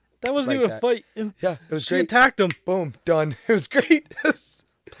ended. That wasn't like even that. a fight. Yeah, it was She great. attacked him. Boom, done. It was great.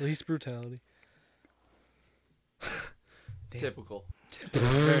 Police brutality. Typical.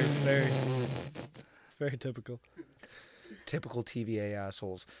 Very, very, very typical. Typical TVA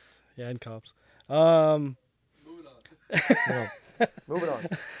assholes. Yeah, and cops. Moving on. Moving on.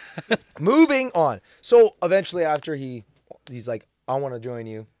 Moving on. So eventually, after he's like, I want to join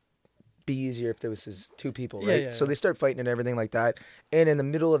you. Be easier if there was his 2 people, right? Yeah. So they start fighting and everything like that. And in the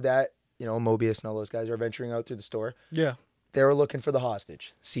middle of that, Mobius and all those guys are venturing out through the store. Yeah. They were looking for the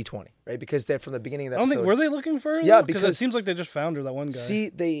hostage, C-20, right? Because they're from the beginning of the I don't episode. think were they looking for her? Yeah, because it because- seems like they just found her. That one guy. See,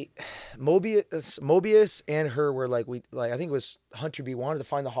 Mobius and her were like, I think it was Hunter B wanted to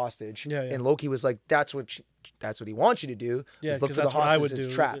find the hostage. Yeah, yeah. And Loki was like, that's what he wants you to do. Yeah, is look 'cause for the that's what I hostage. would It's a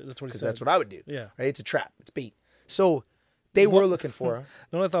do. trap. That's what he Because said. that's what I would do. Yeah. Right? It's a trap. It's bait. So they were looking for her.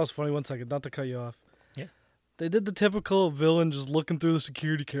 No, what I thought was funny. 1 second, not to cut you off. Yeah. They did the typical villain just looking through the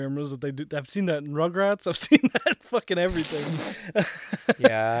security cameras that they do. I've seen that in Rugrats. I've seen that in fucking everything.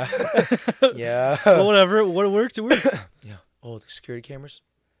 Yeah. Yeah. But whatever. What works, it works. Yeah. Oh, the security cameras?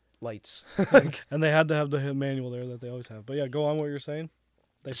 Lights. And they had to have the manual there that they always have. But yeah, go on what you're saying.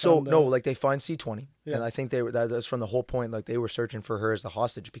 They So found, no, like they find C-20, Yeah. and I think that's from the whole point. Like they were searching for her as the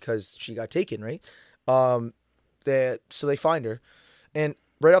hostage because she got taken, right? So they find her, and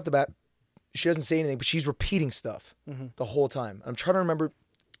right off the bat, she doesn't say anything, but she's repeating stuff the whole time. I'm trying to remember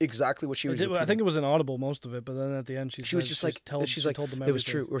exactly what she was. I think it was inaudible most of it, but then at the end she was just like she's like told them it was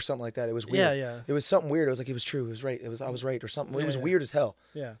everything. true or something like that. It was Yeah, weird. yeah. It was something weird. It was like it was true. It was right. I was right or something. It was Yeah. weird as hell.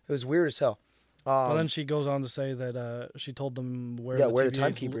 Yeah. It was weird as hell. But then she goes on to say that she told them where the where the TVAs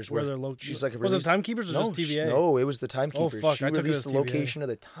timekeepers where were. they're located. She's like, was it released- timekeepers or no, just TVA? No, it was the timekeepers. fuck, She I took it released as the TVA. location of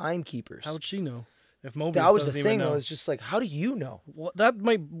the timekeepers. How would she know? If Mobius That was the doesn't even thing. know. Though. It's just like, how do you know? Well, that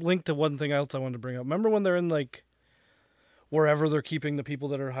might link to one thing else I wanted to bring up. Remember when they're in like wherever they're keeping the people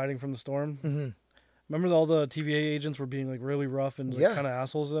that are hiding from the storm? Mm-hmm. Remember all the TVA agents were being like really rough and like, Yeah. kind of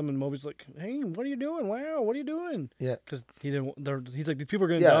assholes to them, and Moby's like, "Hey, what are you doing? Wow, what are you doing?" Yeah. Because he didn't. He's like, these people are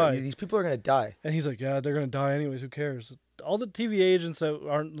gonna Yeah, die, these people are gonna die. and he's like, "Yeah, they're gonna die anyways. Who cares?" All the TVA agents that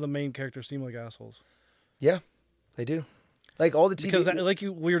aren't the main characters seem like assholes. Yeah, they do. Like all the TV. Because like we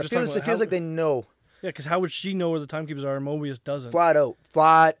were just talking about, it feels like they know. Yeah, because how would she know where the timekeepers are and Mobius doesn't? Flat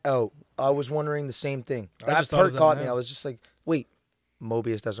out. I was wondering the same thing. I That just thought part of that caught me. now. I was just like, wait,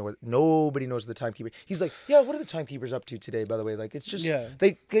 Mobius doesn't know. Nobody knows the timekeeper. He's like, yeah, what are the timekeepers up to today, by the way? Like, it's just, Yeah.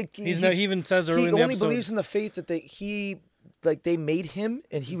 they He even says early he in the only episode. believes in the faith that they made him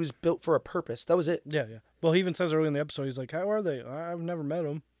and he was built for a purpose. That was it. Yeah. Well, he even says early in the episode, he's like, "How are they? I've never met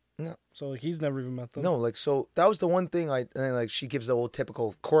them." No. So like, he's never even met them. No, like, so that was the one thing and then, like, she gives the old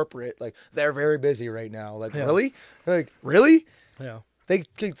typical corporate, like, they're very busy right now. Like, Yeah. really? Like, really? Yeah. They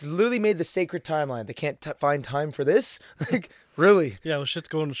literally made the sacred timeline. They can't find time for this? Like, really? Yeah. Well, shit's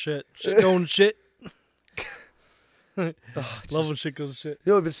going to shit. Shit going to shit. Oh, Love when shit goes to shit.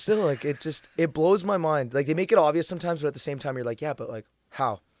 No, but still, like, it blows my mind. Like, they make it obvious sometimes, but at the same time, you're like, yeah, but like,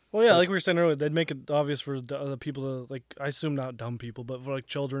 how? Well, yeah, like we were saying earlier, they'd make it obvious for the people to, like, I assume not dumb people, but for like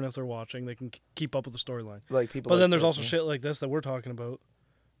children, if they're watching, they can keep up with the storyline. Like people. But like then there's that, also yeah. shit like this that we're talking about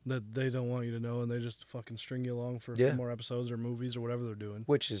that they don't want you to know, and they just fucking string you along for a Yeah. few more episodes or movies or whatever they're doing.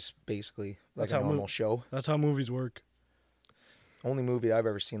 Which is basically like That's a how normal show. That's how movies work. Only movie I've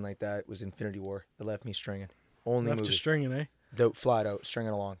ever seen like that was Infinity War. It left me stringing. Only Left movie. you stringing, eh? Flat out,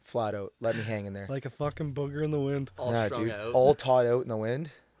 stringing along. Flat out. Let me hang in there. Like a fucking booger in the wind. All Nah, strung dude. out. All taut out in the wind.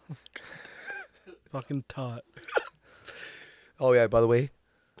 Fucking taut. Oh, yeah, by the way,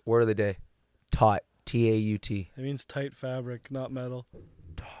 word of the day. Taut. T-A-U-T. It means tight fabric, not metal.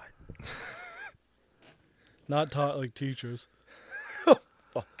 Taut. Not taut like teachers.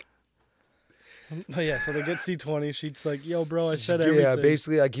 Fuck. But yeah, so they get C20. She's like, "Yo, bro, I said everything." Yeah,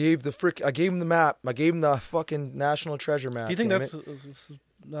 basically, I gave him the map. I gave him the fucking national treasure map. Do you think damn that's it.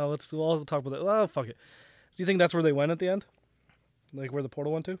 no? We'll talk about that. Oh, fuck it. Do you think that's where they went at the end? Like where the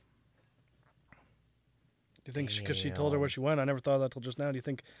portal went to? Do you think because she told her where she went? I never thought of that till just now. Do you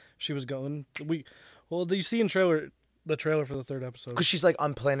think she was going? Well, do you see in the trailer for the third episode? Because she's like,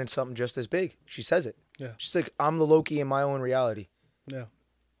 I'm planning something just as big. She says it. Yeah, She's like, I'm the Loki in my own reality. yeah.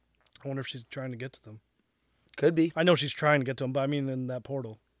 I wonder if she's trying to get to them. Could be. I know she's trying to get to them, but I mean in that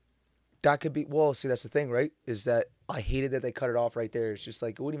portal. That could be. Well, see, that's the thing, right? Is that I hated that they cut it off right there. It's just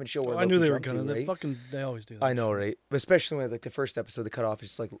like, it wouldn't even show where I knew Loki they were jumped gonna. to, right? They always do that. I know, right? But especially when like the first episode they cut off,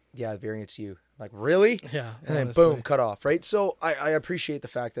 it's just like, yeah, variant's you. Like, really? Yeah. And then honestly. boom, cut off, right? So I appreciate the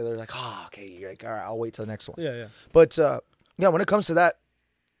fact that they're like, okay, you're like, all right, I'll wait till the next one. Yeah, yeah. But yeah, when it comes to that,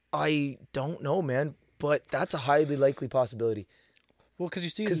 I don't know, man. But that's a highly likely possibility Well, because you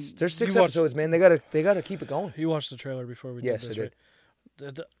see, because there's 6 you watched- episodes, man. They gotta keep it going. You watched the trailer before we Yes, did I this, right?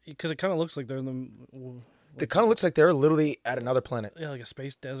 Because it kind of looks like they're in the It kind of looks like they're literally at another planet. yeah, like a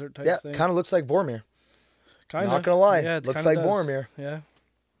space desert type Yeah, thing. kind of looks like Vormir. Kinda. Not gonna lie, Yeah, it looks kinda like does. Boromir. Yeah.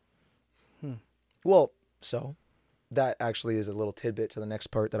 Well, so that actually is a little tidbit to the next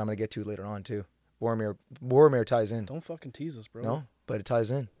part that I'm gonna get to later on too. Boromir ties in. Don't fucking tease us, bro. No, but it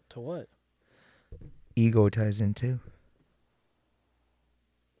ties in. To what? Ego ties in too.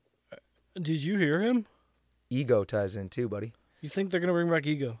 Did you hear him? Ego ties in too, buddy. You think they're gonna bring back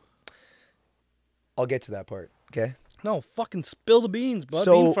Ego? I'll get to that part. Okay. No, fucking spill the beans, bud.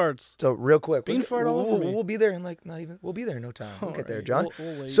 So- Bean farts. So real quick, Bean fart all over me. We'll be there in like not even. We'll be there in no time. We'll get there, Alright, John.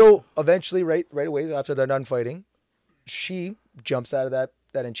 we'll wait. So eventually, right away after they're done fighting, she jumps out of that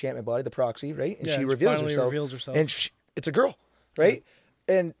enchantment body, the proxy, right, and Yeah, she she reveals finally herself. reveals herself. And it's a girl, right?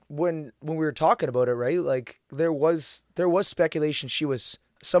 And when we were talking about it, right, like there was speculation she was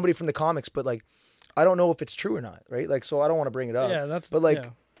somebody from the comics, but like I don't know if it's true or not, right? Like, so I don't want to bring it up. yeah, that's. but like yeah.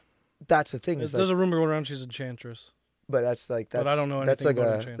 that's the thing. Is There's like, a rumor going around she's Enchantress. but that's like that's. But I don't know That's anything like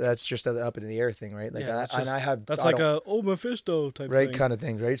about a Enchantress. that's just an up in the air thing, right? Like, Yeah, that's and just- I have That's I like don't- Mephisto type right thing. kind of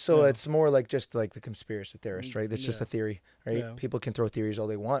thing, right? So Yeah. it's more like just like the conspiracy theorist, right? It's just Yeah. a theory, right? Yeah. People can throw theories all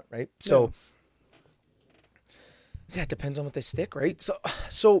they want, right? So yeah, it depends on what they stick, right?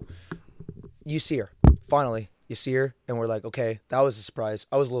 So you see her finally. You see her, and we're like, okay, that was a surprise.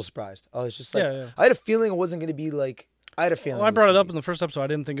 I was a little surprised. I was just like, Yeah, yeah. I had a feeling it wasn't going to be like. I had a feeling. Well, I was brought it gonna up in the first episode. I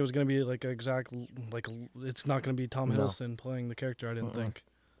didn't think it was going to be like an exact, like it's not going to be Tom No. Hiddleston playing the character. I didn't think.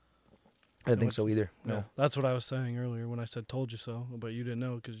 I didn't think so either. No. Yeah, that's what I was saying earlier when I said "told you so," but you didn't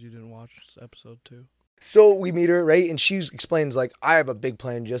know because you didn't watch episode 2. So we meet her, right? And she explains, like, I have a big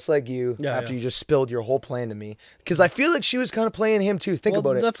plan just like you Yeah, after yeah. you just spilled your whole plan to me. Because I feel like she was kind of playing him, too. Think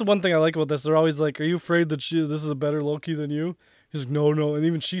about it. That's the one thing I like about this. They're always like, "Are you afraid that this is a better Loki than you?" He's like, "No." And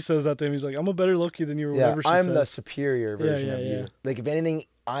even she says that to him. He's like, "I'm a better Loki than you," or Yeah, whatever she I'm says. the superior version yeah, of you. yeah. Like, if anything,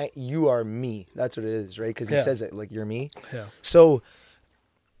 you are me. That's what it is, right? Because he Yeah. says it like you're me. Yeah. So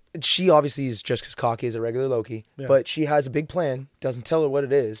she obviously is just as cocky as a regular Loki, Yeah. but she has a big plan. Doesn't tell her what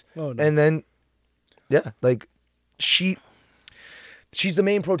it is, Oh, no. and then yeah, like she's the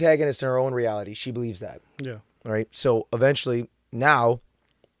main protagonist in her own reality. She believes that, Yeah. right? So eventually, now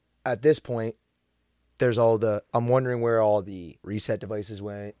at this point, there's all the. I'm wondering where all the reset devices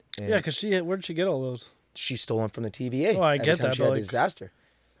went. And Yeah, because where did she get all those? she stole them from the TVA. Oh, I every get time that, she but had a like- disaster.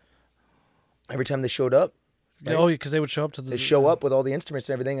 Every time they showed up, right? Oh, because they would show up to the. They show up with all the instruments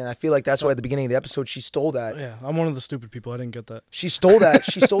and everything, and I feel like that's why at the beginning of the episode she stole that. Yeah, I'm one of the stupid people. I didn't get that. She stole that.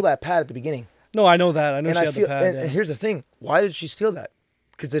 She stole that pad at the beginning. No, I know that. I know And she I had feel, the pad. and, yeah. and here's the thing: why did she steal that?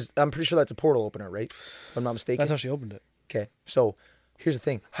 Because I'm pretty sure that's a portal opener, right? If I'm not mistaken. That's how she opened it. Okay, so here's the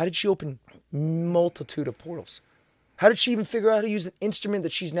thing: how did she open multitude of portals? How did she even figure out how to use an instrument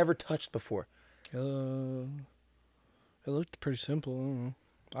that she's never touched before? It looked pretty simple. I don't know.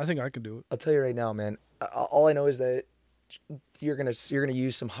 I think I could do it. I'll tell you right now, man. All I know is that you're gonna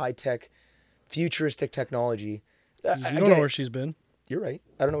use some high tech, futuristic technology. You don't know where she's been. You're right.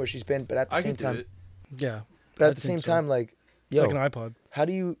 I don't know where she's been, but at the I same can time, do it. Yeah. but I at the think same so. time, like, It's yo, like an iPod. how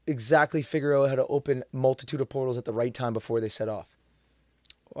do you exactly figure out how to open multitude of portals at the right time before they set off?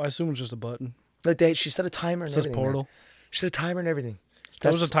 I assume it's just a button. Like she set a timer It and says everything. portal. Man. She set a timer and everything.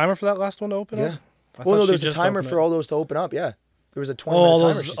 There was a timer for that last one to open Yeah. up? I Well, thought no, she there was a just timer opened for it. all those to open up. Yeah, there was a 20 Oh, all minute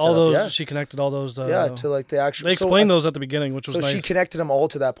timer. those, She set all up, those. yeah. She connected all those. Yeah, to like the actual. They explained those at the beginning, which was So nice. she connected them all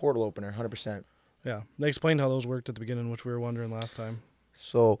to that portal opener, 100%. Yeah, they explained how those worked at the beginning, which we were wondering last time.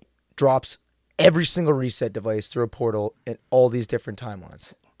 So drops every single reset device through a portal in all these different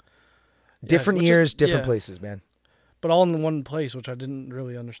timelines. Different which is- years, different yeah. places, man. But all in one place, which I didn't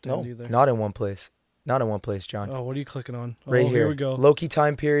really understand No, either. not in one place. Not in one place, John. Oh, what are you clicking on? Right oh, here. we go. Loki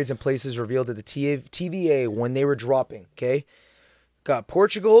time periods and places revealed at the TVA when they were dropping. Okay, got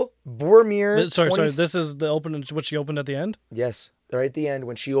Portugal, Boromir. Sorry. This is the open, what she opened at the end? Yes, right at the end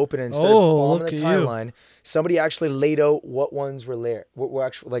when she opened and started Oh, bombing look the at you. timeline. Somebody actually laid out what ones were there. What were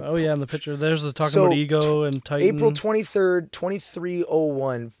actually like. Oh, yeah, in the picture. There's the talking So, about Ego and Titan. April 23rd,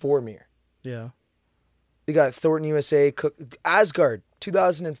 2301, Vormir. Yeah. They got Thornton, USA, Asgard,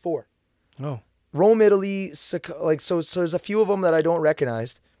 2004. Oh. Rome, Italy, like so there's a few of them that I don't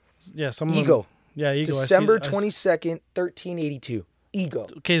recognize. Yeah, some of them- Ego, Yeah, Ego. I see- December I see- 22nd, 1382. Ego.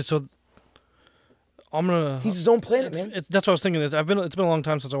 Okay, so I'm gonna. He's his own planet, man. That's what I was thinking. It's been a long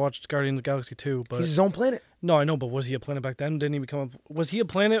time since I watched Guardians of the Galaxy 2, but He's his own planet. no, I know. But was he a planet back then? Didn't he become? Was he a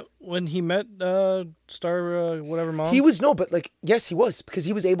planet when he met Star whatever mom? He was but like yes, he was because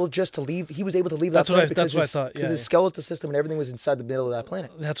he was able just to leave. He was able to leave That's that what I- planet because that's what I his, thought, because yeah, his yeah. skeletal system and everything was inside the middle of that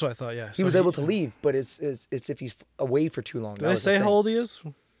planet. That's what I thought. Yeah, He was able to leave, but it's if he's away for too long. Did they say how old he is?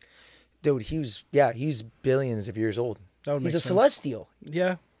 Dude, he's billions of years old. That would He's make a sense. celestial.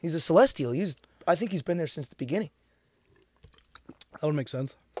 Yeah, He's a celestial. I think he's been there since the beginning. that would make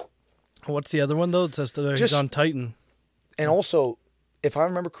sense. What's the other one though? It says that he's Just- on Titan. And also, if I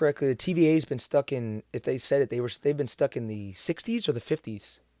remember correctly, the TVA's been stuck in. If they said it, they've been stuck in the 60s or the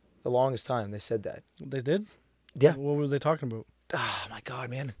 50s, the longest time. They said that. They did. Yeah. What were they talking about? Oh my god,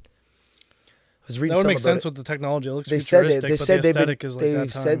 man. I was reading. That would something make about sense it. with the technology. It looks They said futuristic, they but said the they've been aesthetic is like they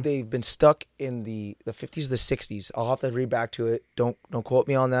that said time. they've been stuck in the 50s, the 60s. I'll have to read back to it. Don't quote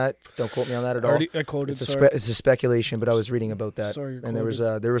me on that. Don't quote me on that at all. I quoted. It's sorry. it's a speculation, but I was reading about that, Sorry, you're and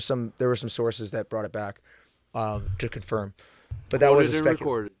there were some sources that brought it back to confirm. But that was a Quoted and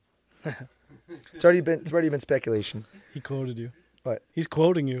speculation. recorded. It's already been speculation. He quoted you. What? He's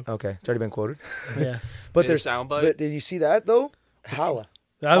quoting you. Okay, it's already been quoted. Yeah. But Made a there's soundbite? But did you see that though? Hala.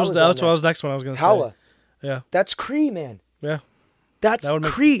 That was Hala's on that's there. what was next one I was gonna say. Hala. Yeah. That's Kree, man. Yeah. That's That would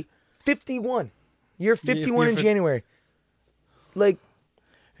make- Kree. 51. You're 51 in you're January. Like,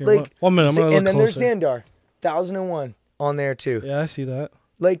 Here, like one minute. I'm gonna look and then closer. there's Xandar, 1001 on there too. Yeah, I see that.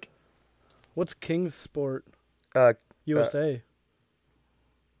 Like, What's King's Sport what USA?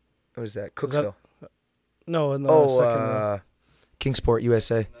 is that? Cooksville. No, in the Oh, second. Kingsport,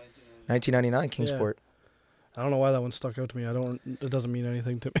 USA. 1999 Kingsport. I don't know why that one stuck out to me. It doesn't mean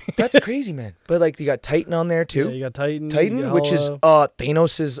anything to me. That's crazy, man. But like, you got Titan on there too. Yeah, you got Titan. Titan, you got which is Hala.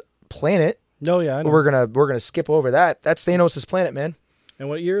 Thanos' planet. No, yeah, I know. We're gonna skip over that. That's Thanos' planet, man. And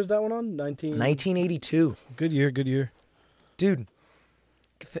what year is that one on? 1982. Good year. Good year. Dude,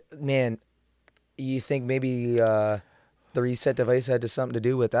 man, you think maybe the reset device had something to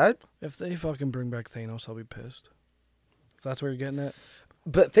do with that? If they fucking bring back Thanos, I'll be pissed. If that's where you're getting at.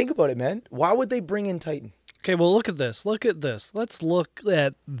 But think about it, man. Why would they bring in Titan? Okay, well, look at this. Look at this. Let's look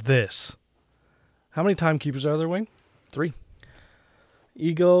at this. How many timekeepers are there, Wayne? 3.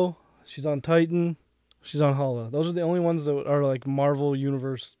 Ego. She's on Titan. She's on Hala. Those are the only ones that are like Marvel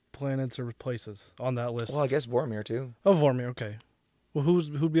Universe planets or places on that list. Well, I guess Vormir too. Oh, Vormir. Okay. Well,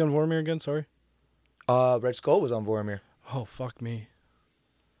 who'd be on Vormir again? Sorry. Red Skull was on Vormir. Oh, fuck me.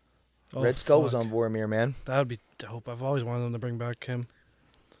 Oh, Red Skull was fuck. on Vormir, man. That would be dope. I've always wanted them to bring back him.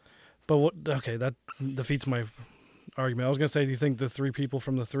 But what? Okay, that defeats my argument. I was gonna say, do you think the 3 people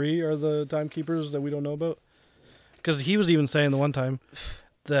from the 3 are the timekeepers that we don't know about? Because he was even saying the one time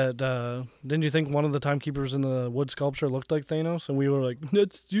that didn't you think one of the timekeepers in the wood sculpture looked like Thanos? And we were like,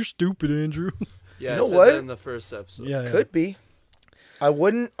 "You're stupid, Andrew." Yeah, You I know said what? that in the first episode. Yeah, Could be. I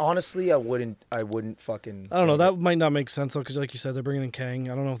wouldn't. Honestly, I wouldn't fucking. I don't know. That might not make sense though, because like you said, they're bringing in Kang.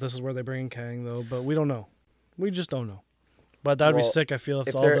 I don't know if this is where they bring in Kang though, but we don't know. We just don't know. But that'd be Well, sick. I feel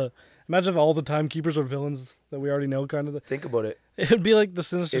if all they're- the imagine if all the timekeepers are villains that we already know, kind of. Think about it. It'd be like the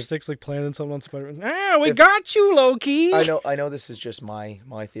Sinister If- Six, like planning something on Spider-Man. We If- got you, Loki. I know this is just my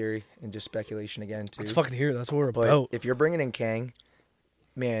theory and just speculation again too. Let's fucking hear it. That's what we're But about. if you're bringing in Kang,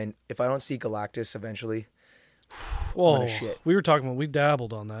 man, if I don't see Galactus eventually, Whoa, gonna shit. we were talking about. We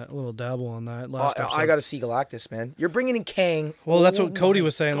dabbled on that. A little dabble on that last episode. I got to see Galactus, man. You're bringing in Kang. Well, that's Oh what Cody my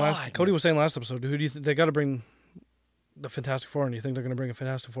was saying last. God, Cody man. was saying last episode. Who do you think they got to bring the Fantastic Four? And do you think they're going to bring a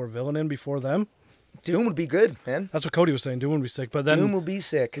Fantastic Four villain in before them? Doom would be good, man. That's what Cody was saying. Doom would be sick. But then Doom would be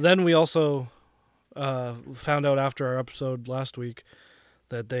sick. Then we also found out after our episode last week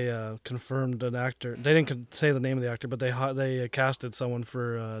that they confirmed an actor. They didn't say the name of the actor, but they casted someone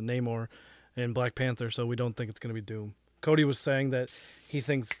for Namor in Black Panther, so we don't think it's going to be Doom. Cody was saying that he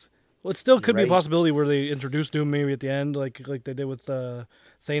thinks... Well, it still could be a right. possibility where they introduce Doom maybe at the end, like they did with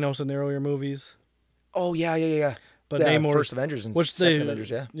Thanos in the earlier movies. Oh yeah. But yeah, Namor... first Avengers and which second they, Avengers,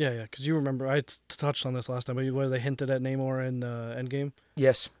 yeah. Yeah, because you remember, I touched on this last time, but where they hinted at Namor in Endgame?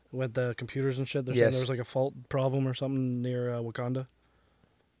 Yes. With the computers and shit, they're saying Yes. there was like a fault problem or something near Wakanda.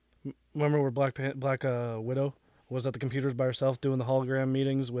 Remember where Black Widow was at the computers by herself doing the hologram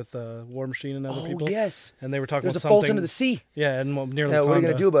meetings with War Machine and other people? Yes. And they were talking There's a about fault something. under the sea. Yeah, and near Yeah, Wakanda. what are you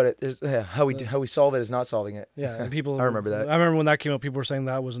gonna do about it? There's, how we solve it is not solving it. Yeah, and people. I remember that. I remember when that came out, people were saying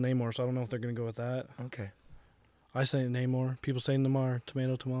that was Namor, so I don't know if they're gonna go with that. Okay. I say Namor. People say Namor.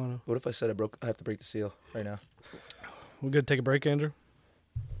 Tomato. What if I said I have to break the seal right now? We good to take a break, Andrew?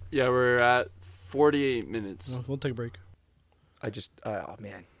 Yeah, we're at 48 minutes. We'll take a break. Oh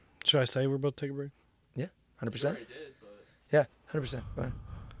man. Should I say we're about to take a break? 100%. Yeah, 100%. Go ahead.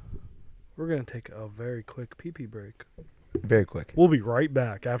 We're gonna take a very quick pee-pee break. Very quick. We'll be right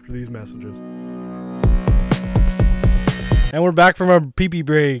back after these messages. And we're back from our pee-pee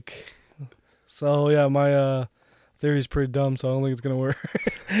break. So, yeah, my theory is pretty dumb, so I don't think it's going to work.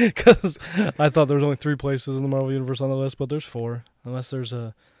 Because I thought there was only 3 places in the Marvel Universe on the list, but there's 4. Unless there's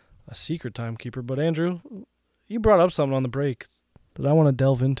a secret timekeeper. But, Andrew, you brought up something on the break that I want to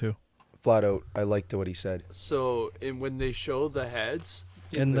delve into. Flat out, I liked what he said. So, when they show the heads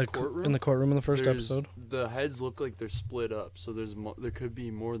In the courtroom, in the courtroom in the first there's- episode. the heads look like they're split up. So there could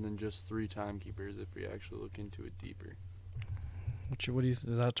be more than just 3 timekeepers if we actually look into it deeper. That's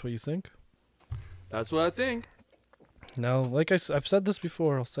what you think? That's what I think. Now, like I've said this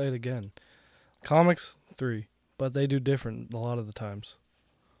before, I'll say it again. Comics, 3, but they do different a lot of the times.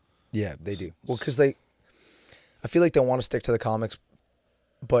 Yeah, they do. Well, because I feel like they want to stick to the comics,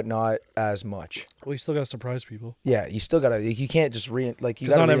 but not as much. Well, you still got to surprise people. Yeah, you still gotta. You can't just you 'Cause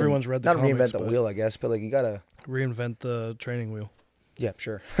gotta. not everyone's read the not comics, reinvent the but- wheel, I guess, but like you gotta. Reinvent the training wheel. Yeah,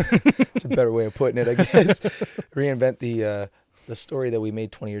 sure. It's a better way of putting it, I guess. Reinvent the story that we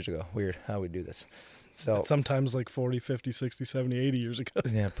made 20 years ago. Weird how we do this. So It's sometimes like 40, 50, 60, 70, 80 years ago.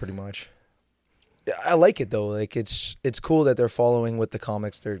 yeah, pretty much. Yeah, I like it though. Like it's cool that they're following with the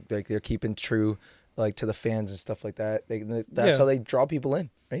comics. They're keeping true like to the fans and stuff like that. That's Yeah. how they draw people in,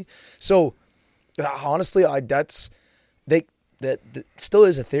 right? So honestly, that still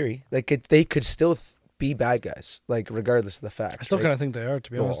is a theory. Like they could still be bad guys, like regardless of the facts. I still right? kind of think they are,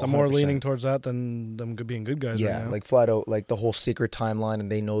 to be Oh, honest. I'm more 100%. leaning towards that than them being good guys yeah, right now. like flat out, like the whole secret timeline,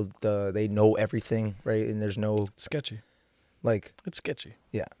 and they know everything, right? And there's no It's sketchy. like, It's sketchy.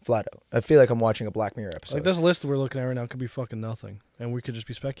 yeah, flat out. I feel like I'm watching a Black Mirror episode. Like this list we're looking at right now could be fucking nothing, and we could just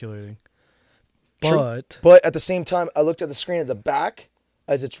be speculating. True. But But at the same time, I looked at the screen at the back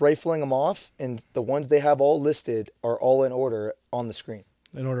as it's rifling them off, and the ones they have all listed are all in order on the screen.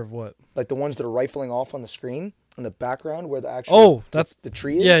 in order of what? Like the ones that are rifling off on the screen in the background where the actual that's the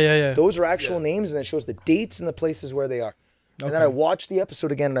tree is. yeah. Those are actual names, and it shows the dates and the places where they are. And then Okay. I watched the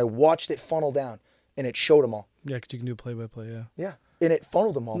episode again, and I watched it funnel down, and it showed them all. Yeah, because you can do play-by-play. Yeah. Yeah, and it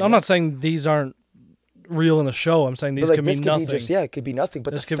funneled them all. No, I'm man. not saying these aren't real in the show. I'm saying these But, like, could this be could nothing. be just, yeah, it could be nothing.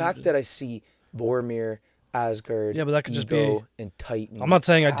 But This the could- fact that I see Boromir, Asgard. Yeah, but that could just ego be- and Titan. I'm not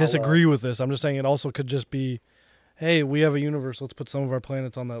saying I Hala. disagree with this. I'm just saying it also could just be, hey, we have a universe. Let's put some of our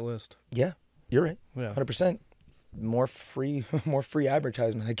planets on that list. Yeah, you're right. Yeah. 100%. More free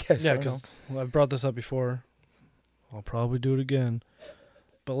advertisement, I guess. Yeah, I don't know. because I've brought this up before. I'll probably do it again.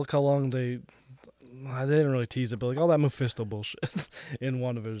 But look how long they didn't really tease it, but like all that Mephisto bullshit in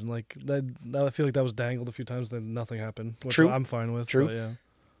WandaVision, like that I feel like that was dangled a few times, then nothing happened. Which True. I'm fine with. True. But yeah.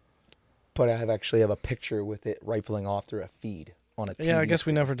 But I have a picture with it rifling off through a feed on a TV. Yeah, I guess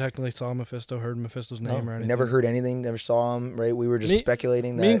we screen. never technically saw Mephisto, heard Mephisto's name or No, anything. we never heard anything. Never saw him. Right? We were just Me-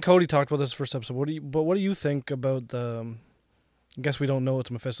 speculating that. Me and Cody talked about this first episode. What do you think about the? I guess we don't know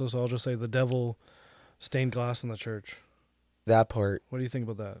it's Mephisto, so I'll just say the devil stained glass in the church. that part. What do you think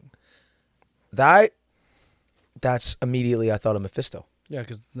about That's immediately I thought of Mephisto. Yeah,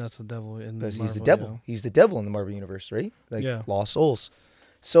 because that's the devil in the Because he's the Marvel, devil. you know. He's the devil in the Marvel universe, right? Like Yeah. lost souls.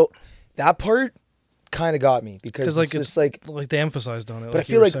 So that part kind of got me because like, it's just like. Like they emphasized on it. But I you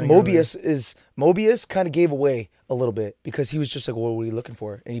feel were like saying earlier. Mobius kind of gave away a little bit because he was just like, "What were you looking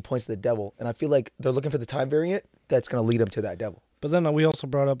for?" And he points to the devil, and I feel like they're looking for the time variant that's going to lead them to that devil. But then we also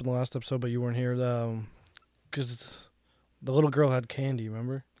brought up in the last episode, but you weren't here, because the little girl had candy.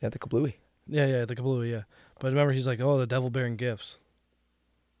 Remember? Yeah, the Kablooey. Yeah, the kablooey. Yeah, but remember, he's like, "Oh, the devil bearing gifts."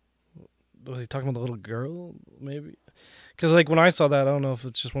 Was he talking about the little girl? Maybe, because like when I saw that, I don't know if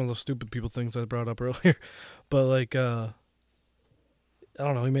it's just one of those stupid people things I brought up earlier, but like, I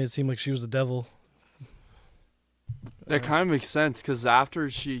don't know. He made it seem like she was the devil. That kind of makes sense because after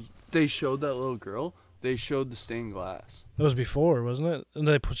they showed that little girl, they showed the stained glass. That was before, wasn't it? And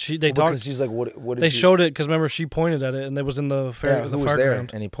they Well, talked. because he's like, "What did They you-" showed it because remember she pointed at it, and it was in the Yeah, fair, who the was there?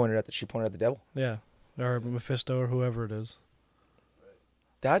 fairground. And she pointed at the devil. Yeah, or Mephisto or whoever it is.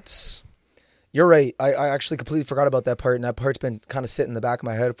 You're right. I actually completely forgot about that part, and that part's been kind of sitting in the back of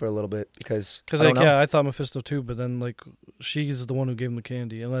my head for a little bit because I don't Like, know. yeah, I thought Mephisto too, but then like she's the one who gave him the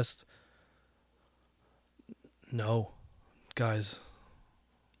candy. Unless, no, guys,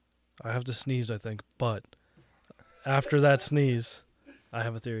 I have to sneeze. I think, but after that sneeze, I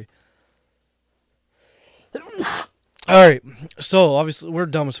have a theory. All right, so obviously we're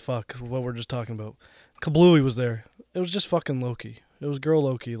dumb as fuck. What we're just talking about. Kablooey was there. It was just fucking Loki. It was girl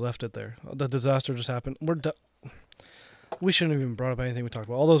Loki left it there. The disaster just happened. We shouldn't have even brought up anything we talked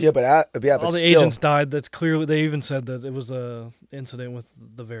about. All those but all the still, agents died. That's clearly they even said that it was a incident with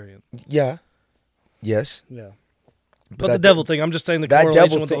the variant. Yeah. Yes. Yeah, but that the devil thing. I'm just saying the that correlation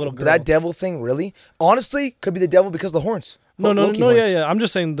devil with thing, the little girl. that devil thing, really, honestly, could be the devil because of the horns. no, Loki yeah, horns. yeah. I'm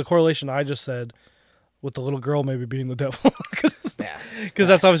just saying the correlation I just said with the little girl maybe being the devil, because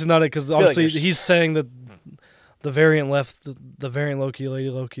that's obviously not it. Because like obviously there's- he's saying that the variant left the variant Loki, Lady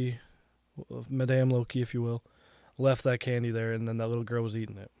Loki, Madame Loki, if you will, left that candy there, and then that little girl was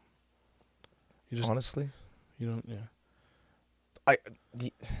eating it. You just Honestly, you don't yeah.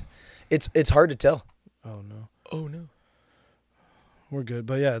 it's hard to tell. Oh no. Oh no. We're good,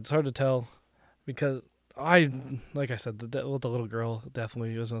 but yeah, it's hard to tell because like I said, with the little girl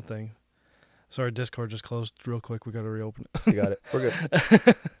definitely isn't a thing. Sorry, Discord just closed real quick. We got to reopen it. You got it. We're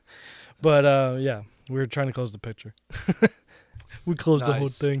good. But yeah, we were trying to close the picture. We closed the whole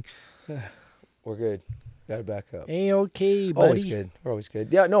Nice. thing. We're good. Got to back up. Okay, buddy. Always good. We're always good.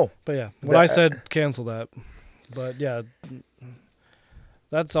 Yeah. No. But yeah, when I said cancel that, but yeah,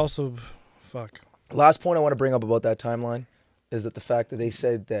 that's also fuck. Last point I want to bring up about that timeline is that the fact that they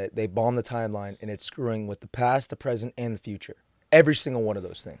said that they bombed the timeline and it's screwing with the past, the present, and the future. Every single one of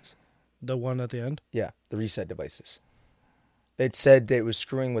those things. The one at the end. Yeah, the reset devices. It said that it was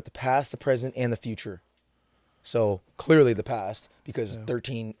screwing with the past, the present, and the future. So clearly the past, because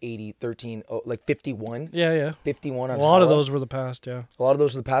 1380, 51. Yeah. 51 on A lot of Hala. those were the past. Yeah. A lot of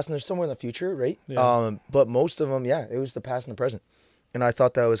those are the past, and there's somewhere in the future, right? Yeah. But most of them, yeah, it was the past and the present. And I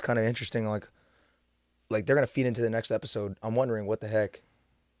thought that was kind of interesting. Like they're gonna feed into the next episode. I'm wondering what the heck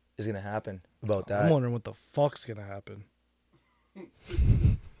is gonna happen about that. I'm wondering what the fuck's gonna happen.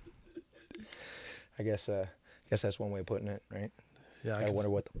 I guess that's one way of putting it, right? Yeah, I wonder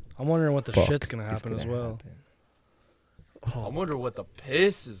what the I'm wondering what the fuck shit's gonna is happen gonna as well. happen. I wonder what the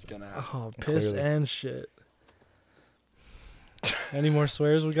piss is gonna happen. Oh, piss Clearly. and shit. Any more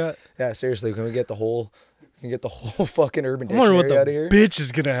swears we got? Yeah, seriously, can we get the whole fucking Urban I'm wondering Dictionary what out the of here? bitch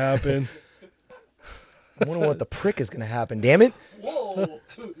is gonna happen. I'm wondering what the prick is gonna happen. Damn it! Whoa!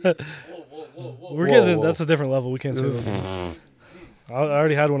 We're Whoa, getting whoa. that's a different level. We can't say that. I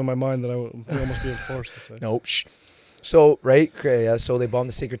already had one in my mind that I would almost be forced to say. Nope. Shh. So right, okay, yeah. So they bombed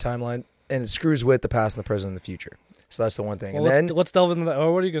the secret timeline, and it screws with the past and the present and the future. So that's the one thing. Well, and then let's delve into that.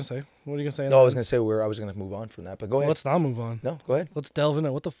 Oh, what are you gonna say? What are you gonna say? no, I was gonna say I was gonna move on from that, but go ahead. Let's not move on. No, go ahead. Let's delve into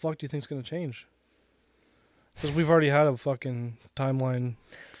it. What the fuck do you think's gonna change? Because we've already had a fucking timeline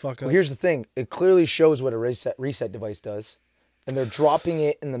fuck up. Well, here's the thing. It clearly shows what a reset device does. And they're dropping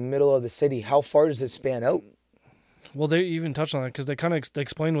it in the middle of the city. How far does it span out? Well, they even touched on that because they kind of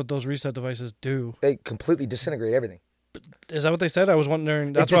explain what those reset devices do. They completely disintegrate everything. Is that what they said? I was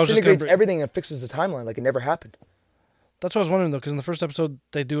wondering. It disintegrates everything and fixes the timeline like it never happened. That's what I was wondering, though, because in the first episode,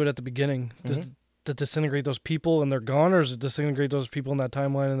 they do it at the beginning. Does to disintegrate those people and they're gone, or does it disintegrate those people in that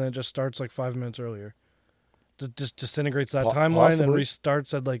timeline and then it just starts like 5 minutes earlier? Just disintegrates that timeline and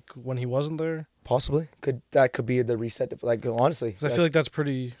restarts at like when he wasn't there? Possibly. That could be the reset. Like, honestly. Because I feel like that's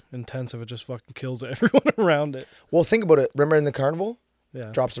pretty intense if it just fucking kills everyone around it. Well, think about it. Remember in the carnival?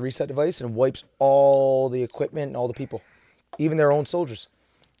 Yeah. Drops the reset device and wipes all the equipment and all the people. Even their own soldiers.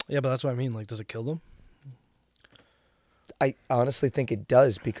 Yeah, but that's what I mean. Like, does it kill them? I honestly think it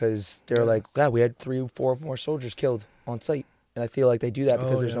does because they're like, yeah, we had 3 or 4 more soldiers killed on site. And I feel like they do that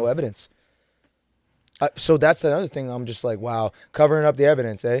because there's no evidence. So that's another thing. I'm just like, wow, covering up the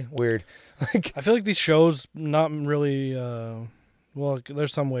evidence, eh? Weird. Like, I feel like these shows, not really, well,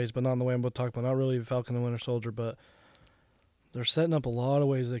 there's some ways, but not in the way I'm about to talk about. Not really Falcon and Winter Soldier, but they're setting up a lot of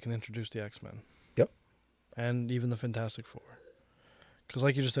ways they can introduce the X-Men. Yep. And even the Fantastic Four. Because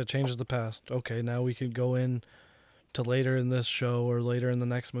like you just said, changes the past. Okay, now we could go in to later in this show or later in the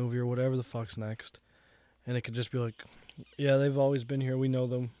next movie or whatever the fuck's next. And it could just be like, yeah, they've always been here. We know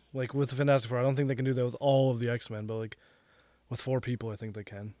them. Like with the Fantastic Four, I don't think they can do that with all of the X-Men, but like with 4 people, I think they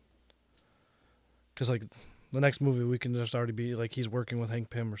can. Because like the next movie, we can just already be like he's working with Hank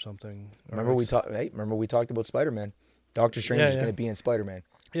Pym or something. Remember we talked about Spider-Man. Doctor Strange is going to be in Spider-Man.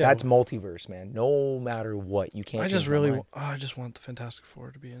 Yeah, that's multiverse, man. No matter what, you can't. I just really, I just want the Fantastic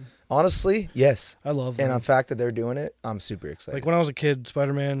Four to be in. Honestly, yes, I love them. And the fact that they're doing it, I'm super excited. Like when I was a kid,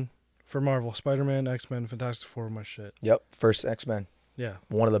 Spider-Man for Marvel, Spider-Man, X-Men, Fantastic Four were my shit. Yep, first X-Men. Yeah,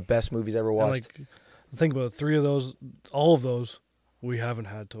 one of the best movies ever watched. And like, think about it, 3 of those, all of those, we haven't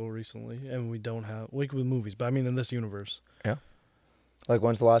had till recently, and we don't have like with movies. But I mean, in this universe, yeah. Like,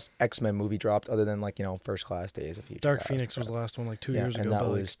 when's the last X-Men movie dropped other than, like, First Class, Days of Future Dark Past, Phoenix was the last one, like 2 years ago. And that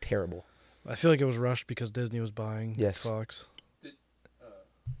was terrible. I feel like it was rushed because Disney was buying Fox.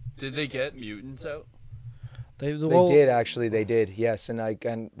 Did they get mutants out? They did, actually. They did, yes.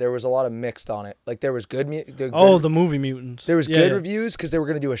 And there was a lot of mixed on it. Like, there was good... the movie Mutants. There was good reviews because they were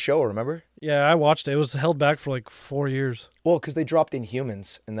going to do a show, remember? Yeah, I watched it. It was held back for, like, 4 years. Well, because they dropped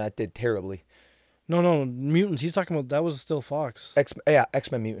Inhumans, and that did terribly. No, Mutants. He's talking about that was still Fox.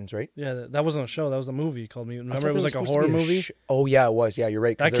 X-Men Mutants, right? Yeah, that wasn't a show. That was a movie called Mutants. Remember, it was like a horror movie. Oh yeah, it was. Yeah, you're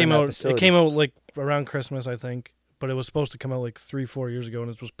right. That came out. It came out like around Christmas, I think. But it was supposed to come out like 3-4 years ago,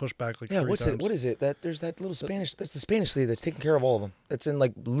 and it was pushed back like 3 times. What is it? There's that little Spanish. That's the Spanish lady that's taking care of all of them. That's in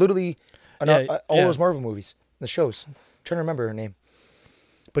like literally all those Marvel movies, the shows. I'm trying to remember her name,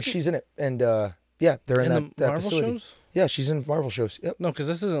 but she's in it, and they're in that Marvel facility. Shows? Yeah, she's in Marvel shows. Yep. No, because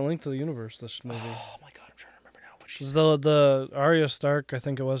this isn't linked to the universe. This movie. Oh my god, I'm trying to remember now. What she's the Arya Stark, I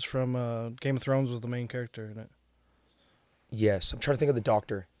think it was from Game of Thrones, was the main character in it. Yes, I'm trying to think of the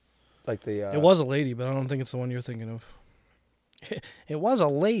Doctor, like the. It was a lady, but I don't think it's the one you're thinking of. It was a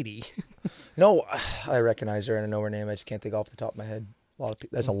lady. No, I recognize her and I know her name. I just can't think off the top of my head. A lot of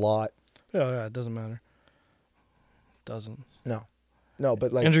people. That's a lot. Yeah, it doesn't matter. Doesn't. No,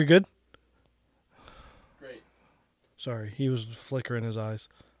 but like. Andrew, good. Great. Sorry, he was flickering his eyes.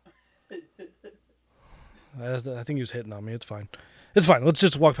 I think he was hitting on me. It's fine. It's fine. Let's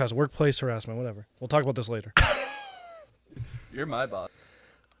just walk past workplace harassment, whatever. We'll talk about this later. You're my boss.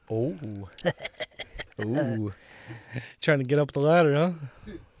 Oh. Ooh. Trying to get up the ladder, huh?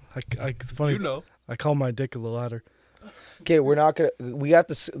 It's funny. You know. I call my dick the ladder. Okay, we're not gonna. We have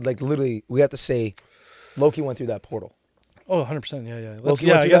to literally. We have to say, Loki went through that portal. Oh, 100%. Yeah. Loki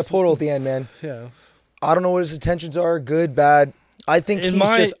went through that portal at the end, man. Yeah. I don't know what his intentions are. Good, bad. I think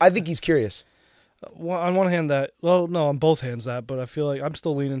I think he's curious. Well, on one hand, on both hands, but I feel like I'm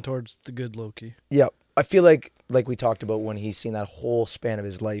still leaning towards the good Loki. Yeah, I feel like we talked about when he's seen that whole span of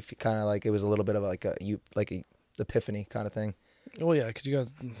his life, kind of like it was a little bit of like a epiphany kind of thing. Oh yeah, because you guys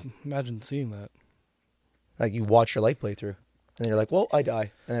imagine seeing that. Like you watch your life play through, and you're like, well, I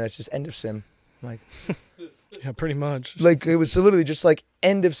die, and then it's just end of sim. I'm like, yeah, pretty much. Like it was literally just like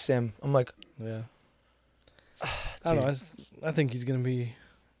end of sim. I'm like, yeah. I don't know. I think he's gonna be.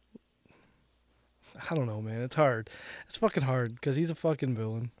 I don't know, man. It's hard. It's fucking hard because he's a fucking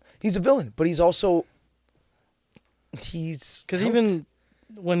villain. He's a villain, but he's also because even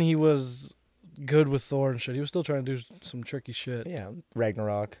when he was good with Thor and shit, he was still trying to do some tricky shit. Yeah,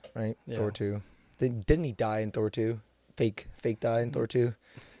 Ragnarok, right? Yeah. Thor 2. Didn't he die in Thor 2? Fake die in Thor 2.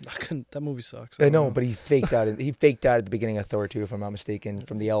 That movie sucks. I know, but he faked out. He faked out at the beginning of Thor 2, if I'm not mistaken,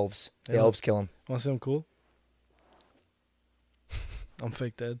 from the elves. The elves kill him. Want to see him cool? I'm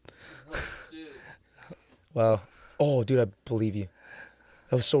fake dead. Oh, shit. Wow. Oh, dude, I believe you.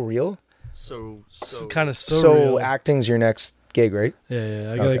 That was so real. So Kind of So, so real. acting's your next gig, right?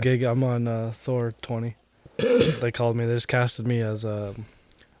 Yeah. I got a Okay. gig. I'm on Thor 20. They called me. They just casted me as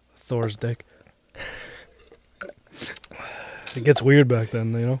Thor's dick. It gets weird back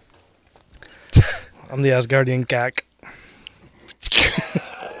then, you know. I'm the Asgardian cack.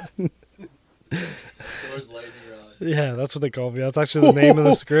 Thor's lightning rod. Yeah, that's what they call me. That's actually the name of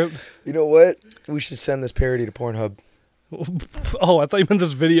the script. You know what? We should send this parody to Pornhub. Oh, I thought you meant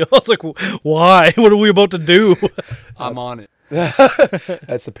this video. I was like, why? What are we about to do? I'm on it.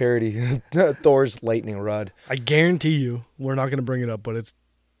 That's the parody. Thor's lightning rod. I guarantee you, we're not going to bring it up, but it's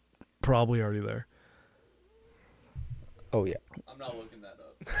probably already there. Oh yeah. I'm not looking that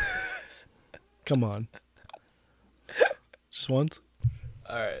up. Come on. Just once?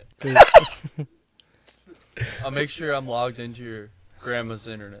 All right. I'll make sure I'm logged into your grandma's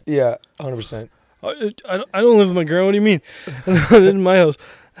internet. Yeah, 100%. I don't live with my grandma. What do you mean? In my house.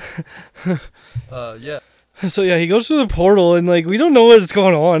 Yeah. So yeah, he goes through the portal and like we don't know what's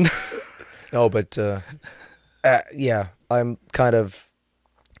going on. No, but yeah, I'm kind of.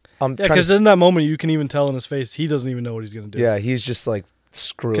 I'm Yeah, trying because to. in that moment you can even tell in his face he doesn't even know what he's gonna do. Yeah, he's just like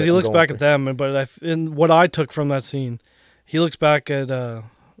screw it. Because he I'm looks going back for at it. them, but in what I took from that scene, he looks back at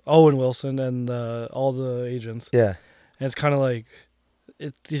Owen Wilson and all the agents, Yeah, and it's kind of like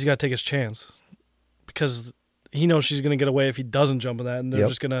he's got to take his chance because he knows she's gonna get away if he doesn't jump in that, and they're Yep.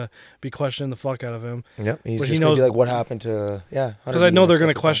 just gonna be questioning the fuck out of him. yep. He's But just he gonna be knows- like, what happened to? Yeah, Because I know they're going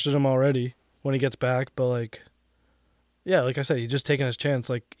gonna question him already when he gets back, but like, yeah, like I said, he's just taking his chance.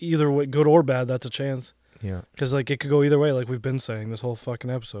 Like either way, good or bad, that's a chance. Yeah, Because like it could go either way, like we've been saying this whole fucking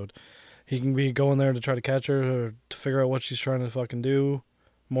episode. He can be going there to try to catch her or to figure out what she's trying to fucking do,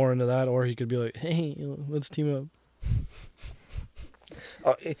 more into that, or he could be like, "Hey, let's team up."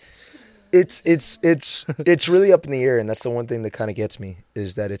 it's really up in the air, and that's the one thing that kind of gets me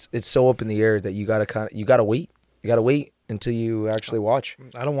is that it's so up in the air that you gotta wait until you actually watch.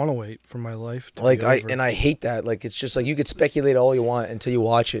 I don't want to wait for my life. To Like be I over. hate that. Like it's just like you could speculate all you want until you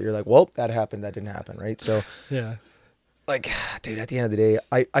watch it. You're like, well, that happened, that didn't happen, right? So Yeah, like, dude, at the end of the day,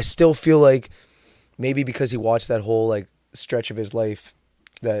 I still feel like maybe because he watched that whole like stretch of his life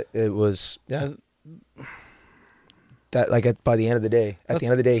that it was that like by the end of the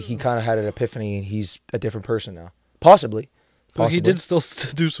day, he kind of had an epiphany and he's a different person now. Possibly. but he did still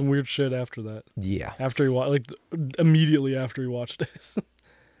do some weird shit after that. Yeah. After he watched, like immediately after he watched it,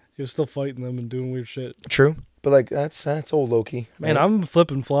 he was still fighting them and doing weird shit. True. But like that's old Loki. Man, right? I'm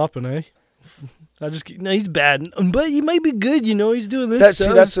flipping flopping, eh? No, he's bad, but he might be good. You know, he's doing this. That's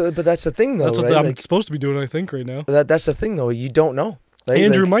the thing though. That's what right? I'm Like, supposed to be doing, I think, right now. that's the thing though. You don't know. Right?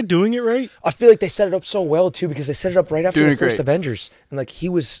 Andrew, Like, am I doing it right? I feel like they set it up so well too because they set it up right after Doing the it first great. Avengers, and like he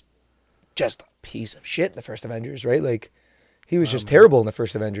was just a piece of shit in the first Avengers, right? Like he was just terrible in the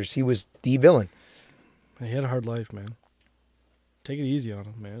first Avengers. He was the villain. He had a hard life, man. Take it easy on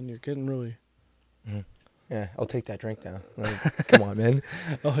him, man. You're getting really. Yeah, I'll take that drink now. Like, come on, man.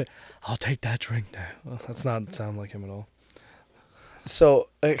 Oh, hey, I'll take that drink now. Well, that's not sound like him at all. So,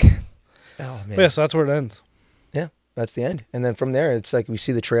 like, oh man, But yeah, so that's where it ends. yeah, that's the end. And then from there, it's like we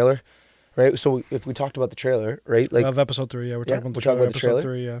see the trailer, right? So if we talked about the trailer, right? Like, Of episode 3, yeah, we're Yeah, talking about we're the talking trailer. about the Episode trailer?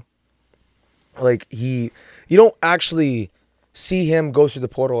 3, yeah. like you don't actually see him go through the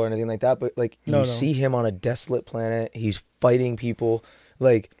portal or anything like that, but like you No. see him on a desolate planet. He's fighting people,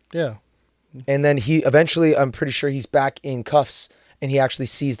 like. Yeah. And then he eventually, I'm pretty sure he's back in cuffs, and he actually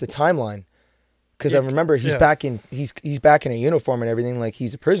sees the timeline. Because I Yeah, remember he's yeah. back in he's back in a uniform and everything, like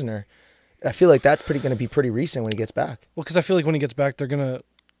he's a prisoner. I feel like that's going to be pretty recent when he gets back. Well, because I feel like when he gets back, they're going to.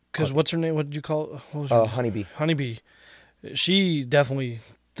 Because what's her name? What did you call it? What was her name? Honeybee. Honeybee. She definitely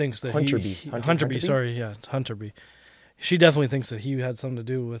thinks that Hunterbee. Hunterbee, Hunterbee? sorry, yeah, it's Hunterbee. She definitely thinks that he had something to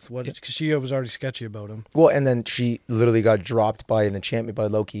do with what, because she was already sketchy about him. Well, and then she literally got dropped by an enchantment by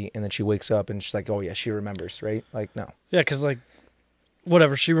Loki, and then she wakes up and she's like, "Oh yeah, she remembers, right?" Like, no, Yeah, because like,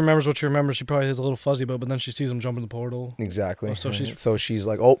 whatever, she remembers what she remembers. She probably is a little fuzzy about, but then she sees him jump in the portal. exactly. Oh, so she's- so she's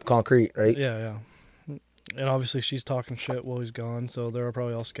like, "Oh, concrete, right?" Yeah. And obviously she's talking shit while he's gone, so they're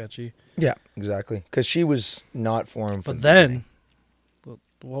probably all sketchy. Yeah, exactly. Because she was not for him. From But the then,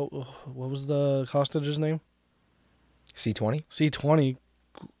 what was the hostage's name? C20. C20.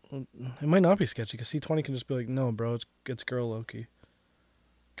 It might not be sketchy because C20 can just be like, "No, bro, it's girl Loki,"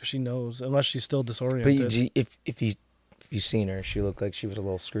 because she knows, unless she's still But disoriented. if you've seen her, she looked like she was a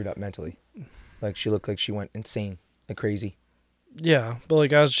little screwed up mentally. Like she looked like she went insane and crazy. Yeah, but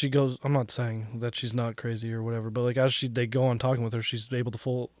like as she goes, I'm not saying that she's not crazy or whatever, but like as they go on talking with her, she's able to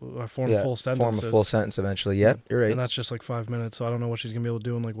form full sentences. Form a full sentence eventually. Yep, you're right. And that's just like 5 minutes, so I don't know what she's gonna be able to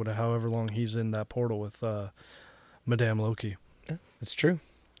do in like however long he's in that portal with Madame Loki. Yeah, it's true.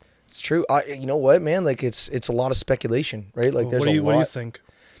 It's true. You know what, man? Like it's a lot of speculation, right? Like there's what do you lot. think?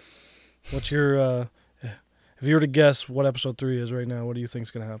 What's your if you were to guess what episode 3 is right now, what do you think's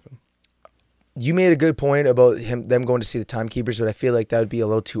gonna happen? You made a good point about them going to see the timekeepers, but I feel like that would be a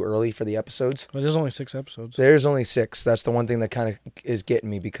little too early for the episodes. But there's only 6 episodes. There's only 6. That's the one thing that kind of is getting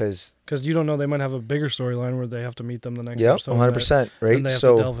me because you don't know, they might have a bigger storyline where they have to meet them the next yep, episode. 100%, right? And they have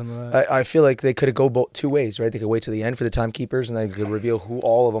so to delve into that. I feel like they could go 2 ways, right? They could wait to the end for the timekeepers, and they could reveal who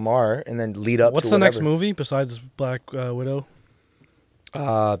all of them are, and then lead up. What's to the whatever. next movie besides Black Widow?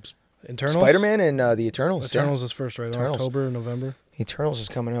 Eternals? Spider-Man and the Eternals. Eternals is first, right? Eternals. October, November. Eternals is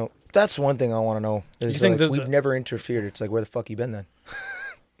coming out. That's one thing I want to know. Is You think like, that- we've never interfered. It's like, where the fuck you been then?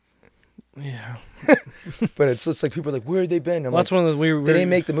 Yeah. But it's just like people are like, where have they been? I'm Well, that's like, one of the they didn't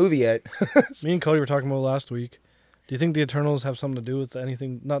make the movie yet. Me and Cody were talking about last week. Do you think the Eternals have something to do with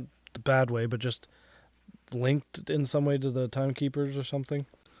anything? Not the bad way, but just linked in some way to the Timekeepers or something?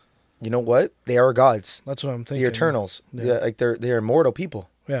 You know what? They are gods. That's what I'm thinking. The Eternals. Yeah. Yeah, like they're immortal people,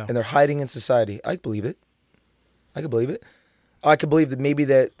 Yeah. and they're hiding in society. I believe it. I could believe it. I could believe that maybe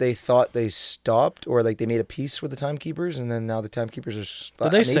that they thought they stopped, or like they made a peace with the timekeepers, and then now the timekeepers are.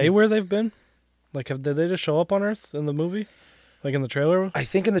 Did they say where they've been? Like, did they just show up on Earth in the movie? Like in the trailer? I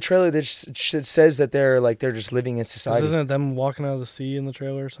think in the trailer it says that they're just living in 'Cause society. isn't it them walking out of the sea in the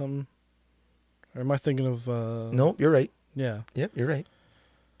trailer or something? Or am I thinking of... Nope, you're right. Yeah. Yep, you're right.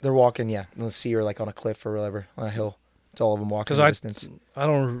 They're walking, in the sea or like on a cliff or whatever, on a hill. It's all of them walking in the distance. I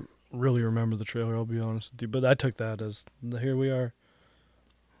don't really remember the trailer, I'll be honest with you. But I took that as, here we are.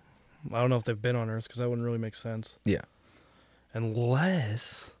 I don't know if they've been on Earth, because that wouldn't really make sense. Yeah.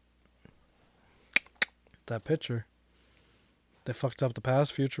 Unless... that picture. They fucked up the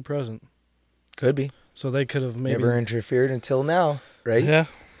past, future, present. Could be. So they could have maybe... Never interfered until now, right? Yeah.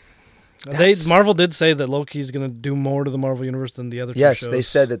 Marvel did say that Loki's going to do more to the Marvel Universe than the other two shows. Yes, they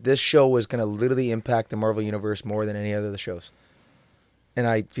said that this show was going to literally impact the Marvel Universe more than any other of the shows. And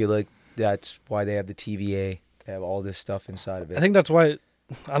I feel like that's why they have the TVA. They have all this stuff inside of it. I think that's why...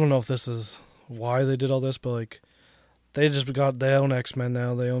 I don't know if this is why they did all this, but like they own X-Men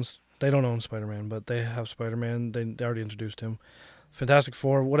now. They don't own Spider-Man, but they have Spider-Man. They already introduced him. Fantastic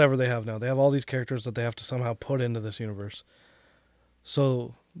Four, whatever they have now. They have all these characters that they have to somehow put into this universe.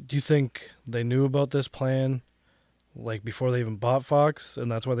 So, do you think they knew about this plan like before they even bought Fox,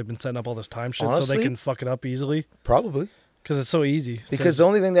 and that's why they've been setting up all this time shit so they can fuck it up easily? Probably. Because it's so easy. Because the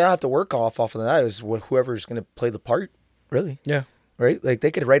only thing they have to work off of that is whoever's going to play the part, really. Yeah. Right? Like,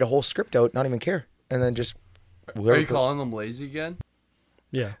 they could write a whole script out, not even care, and then just... Are you calling them lazy again?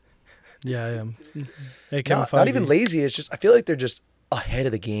 Yeah. Yeah, I am. Hey, not even lazy. It's just, I feel like they're just ahead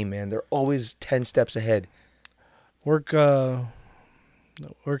of the game, man. They're always 10 steps ahead. Work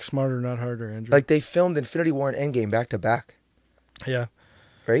smarter, not harder, Andrew. Like, they filmed Infinity War and Endgame back to back. Yeah.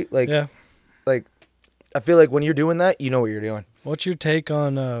 Right? Like, yeah. Like, I feel like when you're doing that, you know what you're doing. What's your take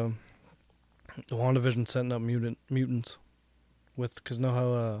on the WandaVision setting up mutants? Because know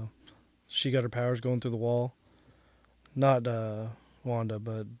how she got her powers going through the wall? Not Wanda,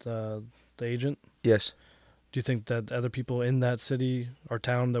 but the agent? Yes. Do you think that other people in that city or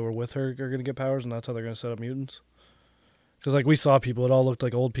town that were with her are going to get powers, and that's how they're going to set up mutants? Because, like, we saw people. It all looked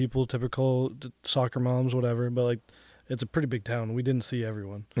like old people, typical soccer moms, whatever. But, like, it's a pretty big town. We didn't see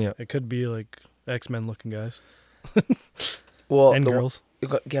everyone. Yeah. It could be, like, X-Men looking guys. Well, and girls.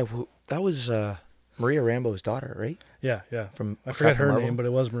 Yeah, that was Maria Rambeau's daughter, right? Yeah, yeah. From I forget Captain her Marvel? name, but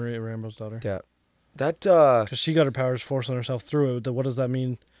it was Maria Rambeau's daughter. Yeah. That, Because she got her powers forcing herself through it. What does that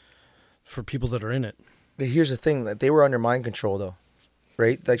mean for people that are in it? here's the thing, that they were under mind control, though,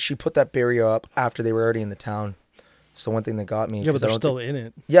 right? Like, she put that barrier up after they were already in the town. It's the one thing that got me. Yeah, but they're still in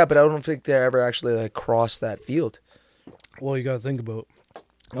it. Yeah, but I don't think they ever actually, like, crossed that field. Well, you got to think about...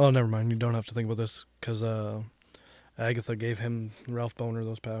 Oh, never mind. You don't have to think about this, because Agatha gave him, Ralph Boner,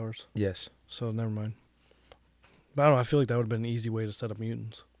 those powers. Yes. So, never mind. But I don't know. I feel like that would have been an easy way to set up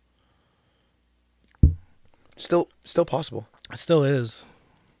mutants. Still possible. It still is.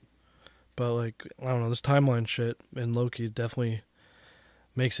 But, like, I don't know. This timeline shit in Loki definitely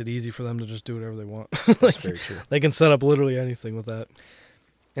makes it easy for them to just do whatever they want. That's very true. They can set up literally anything with that.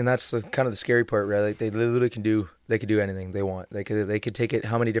 And that's kind of the scary part, right? Like, they literally can do anything they want. They could take it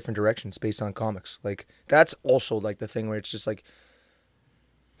how many different directions based on comics. Like, that's also, like, the thing where it's just like...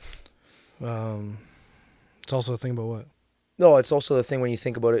 It's also a thing about what? No, it's also the thing when you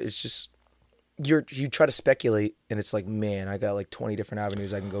think about it, it's just... you try to speculate, and it's like, man, I got like 20 different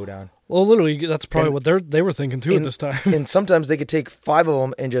avenues I can go down. Well, literally, that's probably And- what they were thinking too at this time. And sometimes they could take 5 of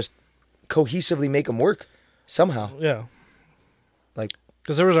them and just cohesively make them work somehow. Yeah. Like-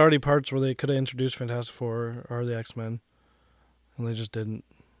 because there was already parts where they could have introduced Fantastic Four or the X-Men, and they just didn't.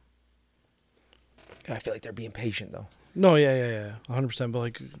 I feel like they're being patient though. No, yeah, 100%. But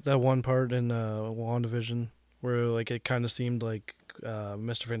like that one part in WandaVision where like it kind of seemed like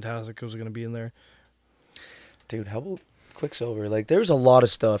Mr. Fantastic was going to be in there. Dude, how about Quicksilver? Like, there's a lot of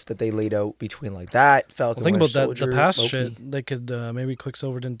stuff that they laid out between like that, Falcon Well, think Winter about that. The Soldier, past Loki. shit, they could maybe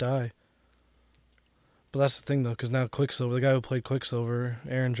Quicksilver didn't die. But that's the thing though, because now Quicksilver, the guy who played Quicksilver,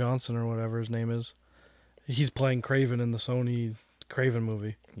 Aaron Johnson or whatever his name is, he's playing Kraven in the Sony Kraven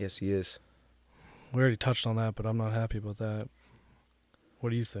movie. Yes, he is. We already touched on that, but I'm not happy about that. What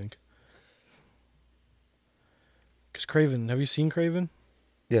do you think? Because Kraven, have you seen Kraven?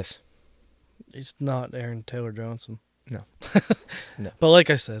 Yes. He's not Aaron Taylor Johnson. No. No. But like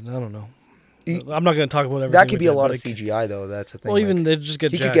I said, I don't know. He- I'm not going to talk about everything. That could we be a did, lot but of CGI though. That's the thing. Well, even like, they just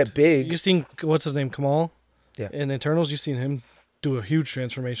get he jacked. could get big. You seen what's his name, Kamal? Yeah. In Eternals, you seen him do a huge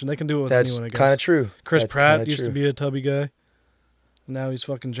transformation. They can do it with That's anyone, I guess. kind of true. Chris That's Pratt kinda used to true. be a tubby guy. Now he's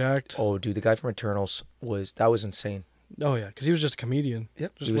fucking jacked. Oh, dude, the guy from Eternals was insane. Oh yeah, because he was just a comedian.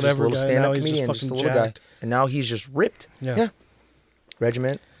 Yep. Just He was whatever just a little guy. stand-up Now he's comedian, just just a fucking little guy, jacked. and now he's just ripped. Yeah. Yeah.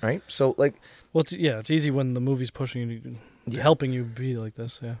 Regiment, right? So like, Well, it's easy when the movie's pushing you, Yeah. helping you be like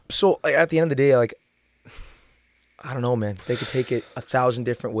this. Yeah. so like, at the end of the day, like, I don't know, man. They could take it 1,000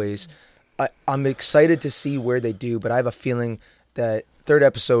 different ways. I'm excited to see where they do, but I have a feeling that third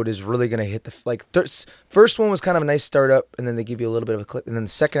episode is really gonna hit the first one was kind of a nice startup, and then they give you a little bit of a clip, and then the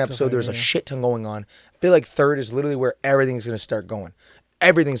second episode there's a yeah. shit ton going on. I feel like third is literally where everything's gonna start going.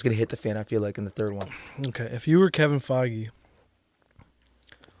 Everything's gonna hit the fan. I feel like in the third one. Okay, if you were Kevin Feige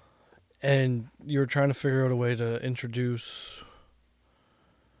and you were trying to figure out a way to introduce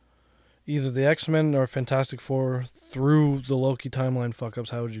either the X-Men or Fantastic Four through the Loki timeline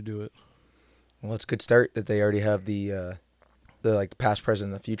fuck-ups, how would you do it? Well, it's a good start that they already have the like the past,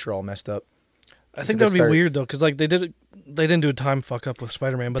 present, and the future all messed up. I It's think a that good would be start. weird though, because like they didn't do a time fuck-up with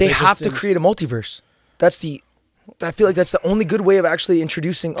Spider-Man, but They they have just to create a multiverse. I feel like that's the only good way of actually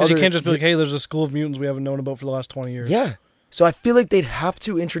introducing. because you other- can't just be like, hey, there's a school of mutants we haven't known about for the last 20 years. Yeah. So I feel like they'd have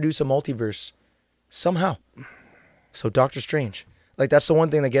to introduce a multiverse somehow. So Doctor Strange. Like, that's the one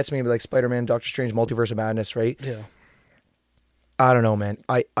thing that gets me, like Spider-Man, Doctor Strange, Multiverse of Madness, right? Yeah. I don't know, man.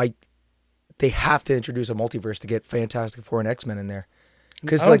 They have to introduce a multiverse to get Fantastic Four and X-Men in there. I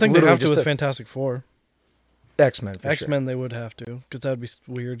Because don't like think they literally have to just with a- Fantastic Four. X-Men, for X-Men they would have to, because that would be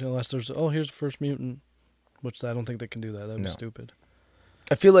weird unless there's, here's the first mutant, which I don't think they can do that. That would No. be stupid.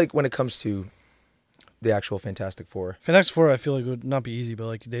 I feel like when it comes to the actual Fantastic Four, Fantastic Four, I feel like would not be easy, but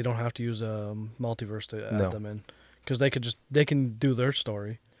like they don't have to use a multiverse to add No. them in, because they can do their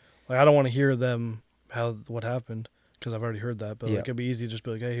story. Like I don't want to hear them what happened, because I've already heard that. But Yeah. like it'd be easy to just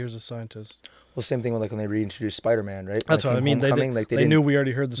be like, hey, here's a scientist. well, same thing with like when they reintroduced Spider-Man, right? That's When what it I came mean. They Homecoming, did, like they didn't- knew we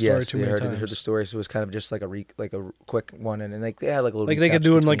already heard the story yes, too they many already times. heard the story, so it was kind of just like a quick one, and like they had like a little Like they could recaps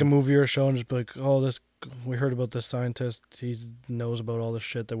do it in like a between- movie or a show and just be like, we heard about this scientist. He knows about all this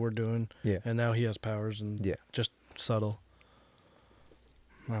shit that we're doing. Yeah. And now he has powers and Yeah. just subtle.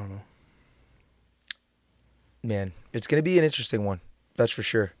 I don't know. Man, it's gonna be an interesting one, that's for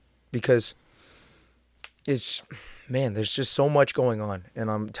sure, because there's just so much going on, and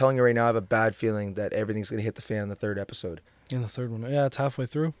I'm telling you right now, I have a bad feeling that everything's gonna hit the fan in the third episode. In the third one. Yeah, it's halfway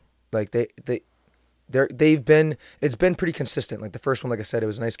through. Like it's been pretty consistent. Like the first one, like I said, it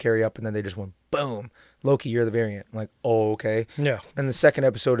was a nice carry up, and then they just went boom, Loki, you're the variant. I'm like, oh, okay. Yeah. And the second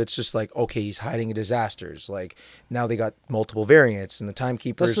episode, it's just like, okay, he's hiding in disasters. Like now they got multiple variants, and the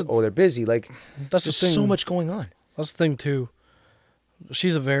timekeepers, they're busy. Like That's there's the thing. so much going on. That's the thing too.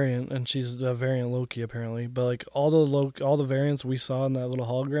 She's a variant, and she's a variant Loki apparently. But like all the variants we saw in that little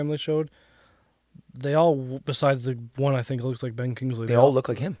hologram they showed, they all, besides the one I think looks like Ben Kingsley, They all look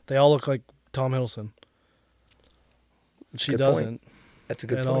like him. They all look like Tom Hiddleston. She Good point. doesn't That's a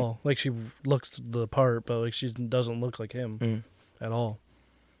good at point. all. Like she looks the part, but like she doesn't look like him Mm. at all.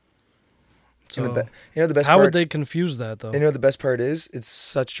 And So the the best how part, would they confuse that though? You know what the best part is? It's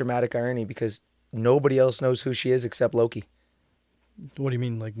such dramatic irony because nobody else knows who she is except Loki. What do you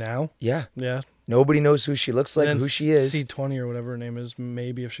mean, like now? Yeah. Yeah. Nobody knows who she looks like, And who she is. C20 or whatever her name is,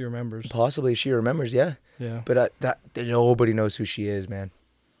 maybe if she remembers. Possibly if she remembers, yeah. Yeah. But nobody knows who she is, man.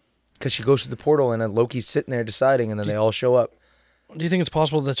 Because she goes to the portal and then Loki's sitting there deciding, and then they all show up. Do you think it's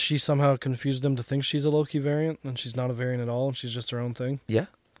possible that she somehow confused them to think she's a Loki variant and she's not a variant at all and she's just her own thing? Yeah,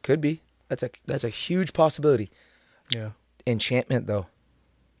 could be. That's a huge possibility. Yeah. Enchantment, though.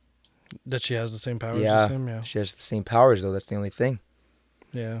 That she has the same powers Yeah. as him. Yeah, She has the same powers though. That's the only thing.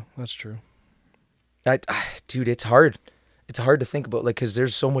 yeah, that's true. Dude, it's hard. It's hard to think about, like, because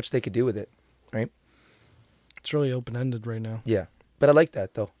there's so much they could do with it. It's really open ended right now. Yeah, but I like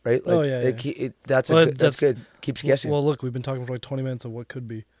that though, right? Like, Oh, yeah, that's Well, that's good. Keeps guessing. Well, look, we've been talking for like 20 minutes of what could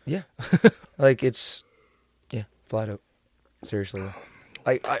be. Yeah, like it's flat out. Seriously,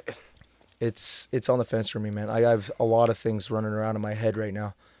 it's on the fence for me, man. I have a lot of things running around in my head right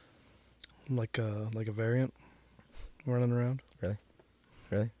now. Like a variant running around.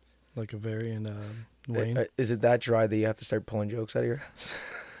 Really? Like a variant Wayne. Is it that dry that you have to start pulling jokes out of your ass?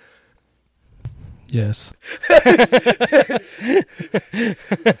 Yes. I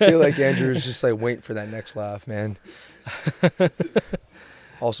feel like Andrew is just like waiting for that next laugh, man.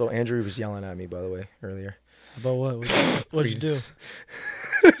 Also, Andrew was yelling at me, by the way, earlier. About what? What'd you do?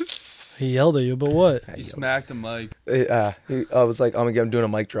 He yelled at you, but what? He smacked the mic. I was like, I'm doing a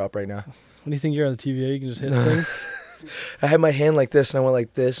mic drop right now. When you think you're on the TVA, you can just hit things. I had my hand like this, and I went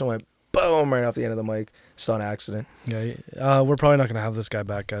like this, and went boom right off the end of the mic. Just on accident. Yeah, we're probably not gonna have this guy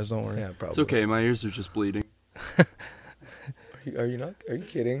back, guys. Don't worry. Yeah, probably. It's okay. My ears are just bleeding. Are you not? Are you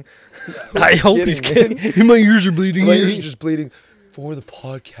kidding? I hope he's kidding. My ears are bleeding. My ears are just bleeding for the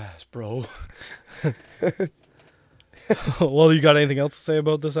podcast, bro. Well, you got anything else to say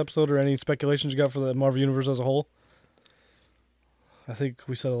about this episode, or any speculations you got for the Marvel Universe as a whole? I think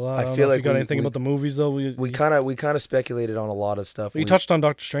we said a lot. I don't feel know if like you got we- anything we- about the movies though. We kind of speculated on a lot of stuff. We touched on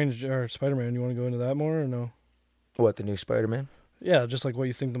Doctor Strange or Spider-Man. You want to go into that more or no? What, the new Spider-Man? Yeah, just like what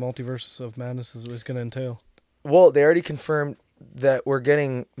you think the multiverse of madness is going to entail. Well, they already confirmed that we're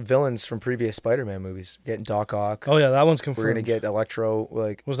getting villains from previous Spider-Man movies. Getting Doc Ock. Oh yeah, that one's confirmed. We're gonna get Electro.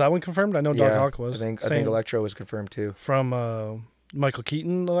 Like, Was that one confirmed? I know Doc Ock was. I think Electro was confirmed too. From Michael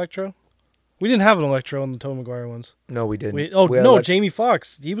Keaton Electro. We didn't have an Electro in the Tobey Maguire ones. No, we didn't. We had no, Jamie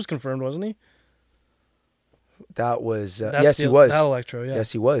Foxx. He was confirmed, wasn't he? That was That's yes, he was. That Electro, yeah.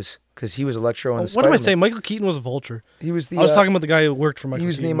 Yes, he was, because he was Electro on the What Spider-Man. am I saying? Michael Keaton was a Vulture. He was the. I was talking about the guy who worked for Michael He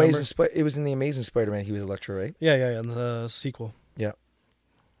was in Keaton. the remember? amazing. It was in the Amazing Spider-Man. He was Electro, right? Yeah, in the sequel.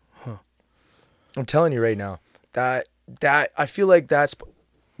 I'm telling you right now, that I feel like that's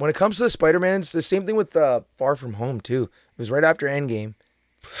when it comes to the Spider-Mans, the same thing with Far From Home too. It was right after Endgame,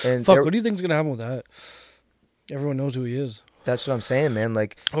 and Fuck, what do you think's gonna happen with that? Everyone knows who he is. that's what I'm saying, man.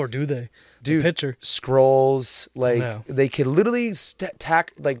 Like, Or do they? dude, The picture. scrolls, like No. they could literally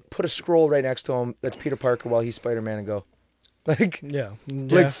put a scroll right next to him that's Peter Parker while he's Spider-Man and go, like, Yeah.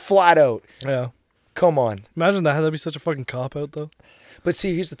 like flat out. Yeah. Come on. Imagine that. That'd be such a fucking cop out though. But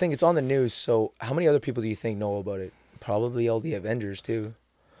see, here's the thing: it's on the news. So how many other people do you think know about it? Probably all the Avengers too.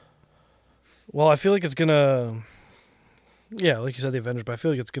 Well, I feel like it's gonna. Yeah, like you said, the Avengers, but I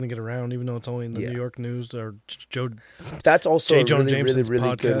feel like it's gonna get around, even though it's only in the Yeah. New York News or Joe. That's also J. a Jonah really, really, Jameson's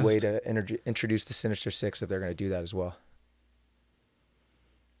really good podcast. way to introduce the Sinister Six if they're going to do that as well.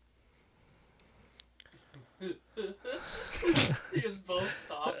 You guys both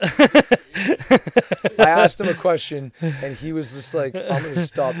stopped. I asked him a question, and he was just like, "I'm going to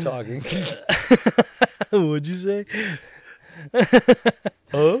stop talking." What'd you say?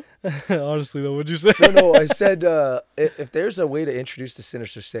 Huh? Honestly, though, what'd you say? No. I said if there's a way to introduce the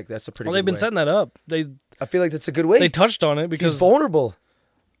Sinister Six, that's a pretty. Well, good they've been way. setting that up. They I feel like that's a good way. touched on it because He's vulnerable,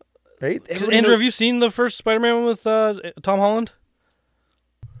 right? Everybody Andrew, knows- have you seen the first Spider-Man with Tom Holland?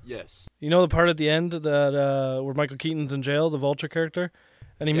 Yes. You know the part at the end that where Michael Keaton's in jail, the Vulture character,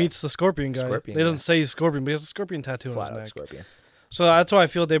 and he Yeah. meets the Scorpion guy. Scorpion They guy. doesn't say he's Scorpion, but he has a Scorpion tattoo flat on his out neck. Scorpion. So that's why I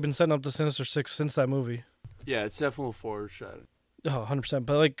feel they've been setting up the Sinister Six since that movie. Yeah, it's definitely a foreshadowing. Oh, 100%.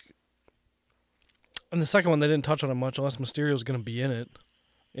 But like, in the second one, they didn't touch on it much, unless Mysterio's gonna be in it,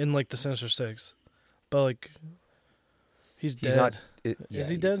 in like the Sinister Six. But like, he's dead. not. Is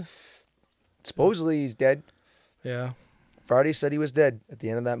he dead? Supposedly he's dead. Yeah. Friday said he was dead at the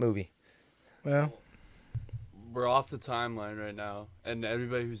end of that movie. Yeah. We're off the timeline right now, and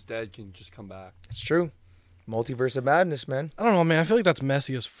everybody who's dead can just come back. It's true. Multiverse of Madness, man. I don't know, man. I feel like that's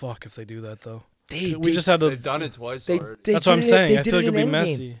messy as fuck if they do that though. They We just had to. They've done it twice they- already. they That's what I'm did it- saying. they I did feel like it it'd be in Endgame.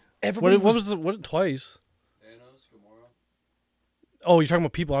 messy. Everybody What was the what twice? Thanos, Gamora. Oh, you're talking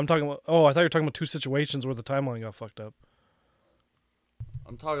about people. I'm talking about. Oh, I thought you were talking about two situations where the timeline got fucked up.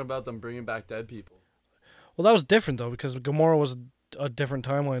 I'm talking about them bringing back dead people. Well, that was different though because Gamora was a different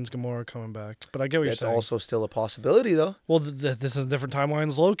timeline's Gamora coming back. But I get what That's you're saying. also still a possibility, though. Well, this is a different timeline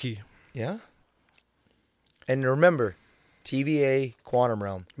as Loki. Yeah. And remember, TVA, Quantum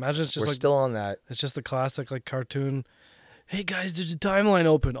Realm. Imagine it's just We're like still on that. it's just the classic like cartoon. Hey guys, did your timeline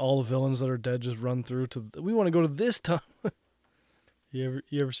open? All the villains that are dead just run through to. We want to go to this time. You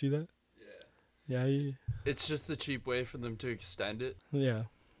ever see that? Yeah. It's just the cheap way for them to extend it. Yeah.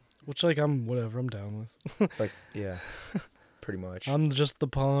 Which, like, I'm down with. Like, yeah, pretty much. I'm just the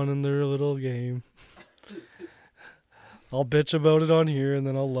pawn in their little game. I'll bitch about it on here, and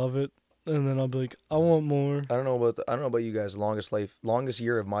then I'll love it, and then I'll be like, I want more. I don't know about you guys. Longest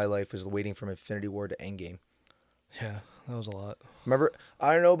year of my life was waiting from Infinity War to Endgame. Yeah, that was a lot. Remember,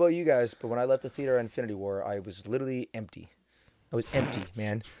 I don't know about you guys, but when I left the theater at Infinity War, I was literally empty. I was empty,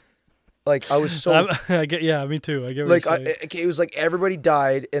 man. Like, I was so... I get, yeah, me too. I get what like, you're saying. it was like everybody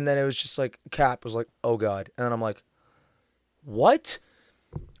died, and then it was just like, Cap was like, oh, God. And then I'm like, what?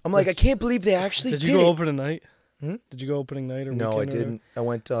 I'm like, I can't believe they actually did you go it. opening night? Hmm? Did you go opening night or No, I weekend or didn't. I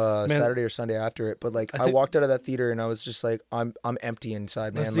went Saturday or Sunday after it. But, like, I walked out of that theater, and I was just like, I'm empty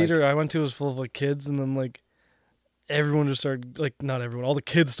inside, man. The theater I went to was full of, like, kids, and then, like, everyone just started, like, not everyone, all the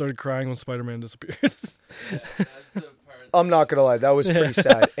kids started crying when Spider-Man disappeared. Yeah, that's the part. I'm not going to lie. That was pretty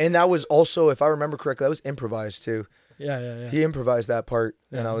sad. And that was also, if I remember correctly, that was improvised, too. Yeah. He improvised that part,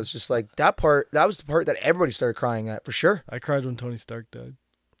 and I Yeah. was just like, that was the part that everybody started crying at, for sure. I cried when Tony Stark died.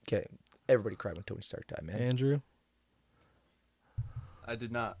 Okay, everybody cried when Tony Stark died, man. Andrew? I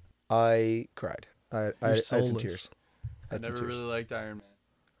did not. I cried. I had some soulless. tears. I never really liked Iron Man.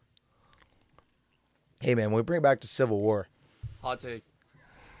 Hey, man, when we bring it back to Civil War, Hot take.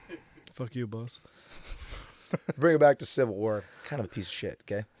 Fuck you, boss. bring it back to Civil War, kind of a piece of shit,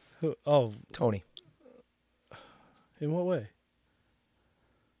 okay? Oh, Tony. in what way?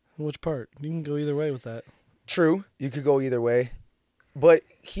 In which part? You can go either way with that. True, you could go either way, but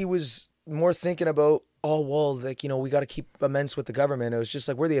he was more thinking about, oh, well, like, you know, we got to keep amends with the government. It was just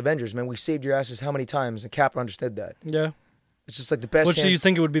like, we're the Avengers, man. We saved your asses how many times? And Cap understood that. Yeah. It's just like the best. Which do you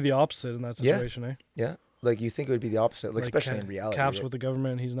think it would be the opposite in that Yeah. situation, eh? Yeah, like you think it would be the opposite, like especially in reality. Cap's right? with the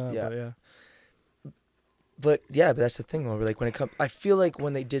government, he's not, Yeah. but yeah. But yeah, but that's the thing, though. Like when it comes, I feel like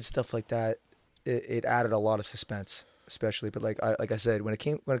when they did stuff like that, it added a lot of suspense, especially. But like I said, when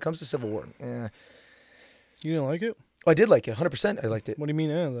it comes to Civil War, You didn't like it? I did like it, 100%. I liked it. What do you mean,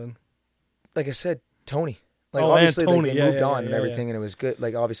 then? Like I said, Tony. Like Oh, and obviously, Tony. like, they Yeah, moved yeah, on yeah, and everything, and it was good.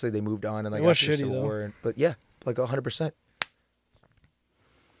 Like obviously, they moved on and like It was after shitty, Civil though. War. But yeah, like 100%.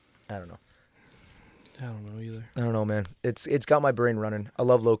 I don't know. I don't know either. I don't know, man. It's got my brain running. I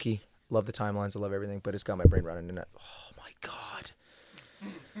love Loki. Love the timelines. I love everything. But it's got my brain running. And oh my god. Oh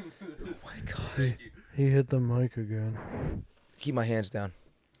my god. He hit the mic again. Keep my hands down.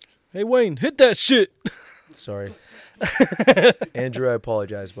 Hey, Wayne, hit that shit. Sorry. Andrew, I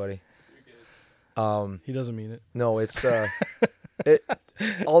apologize, buddy. He doesn't mean it. No, it's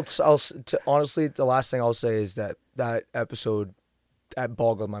honestly, the last thing I'll say is that episode that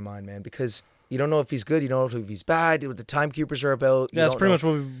boggled my mind, man, because you don't know if he's good, you don't know if he's bad, what the timekeepers are about. Yeah, that's pretty much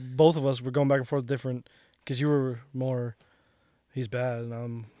what both of us were going back and forth different, because you were more, he's bad, and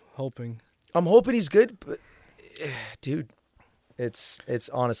I'm hoping he's good, but dude, it's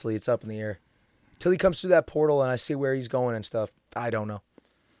honestly, it's up in the air. Till he comes through that portal and I see where he's going and stuff, I don't know.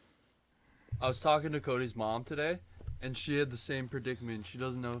 I was talking to Cody's mom today, and she had the same predicament. She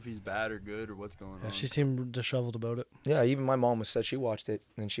doesn't know if he's bad or good or what's going on. She seemed disheveled about it. Yeah, even my mom said she watched it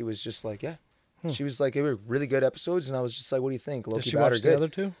and she was just like, yeah. She was like, they were really good episodes, and I was just like, what do you think? Did Loki she bad or watch the good? other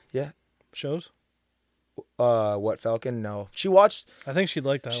two Yeah. shows? What, Falcon? No. She watched, I think she'd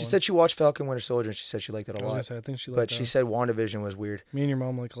like that she one. said she watched Falcon Winter Soldier, and she said she liked it a I was lot. gonna say, I think she liked But that she one. said WandaVision was weird. Me and your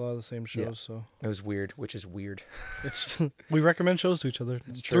mom like a lot of the same shows, Yeah. so It was weird, which is weird. it's we recommend shows to each other.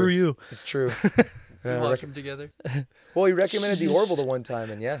 It's through true. you. It's true. We watch them together. Well, he recommended The Orville the one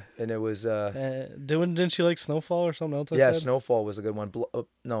time, and yeah, and it was Didn't she like Snowfall or something else? I yeah, said? Snowfall was a good one.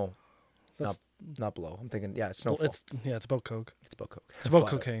 No, That's- not Blow. I'm thinking Snowfall. It's about coke. It's about coke. It's about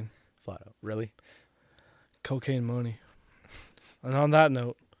Flat out. cocaine. Flat out. Really? Cocaine money. And on that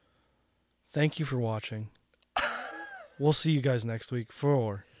note, thank you for watching. We'll see you guys next week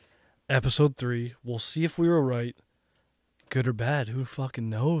for episode 3. We'll see if we were right. Good or bad. Who fucking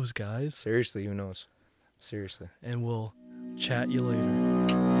knows, guys? Seriously, who knows? Seriously. And we'll chat you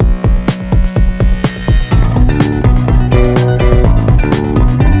later.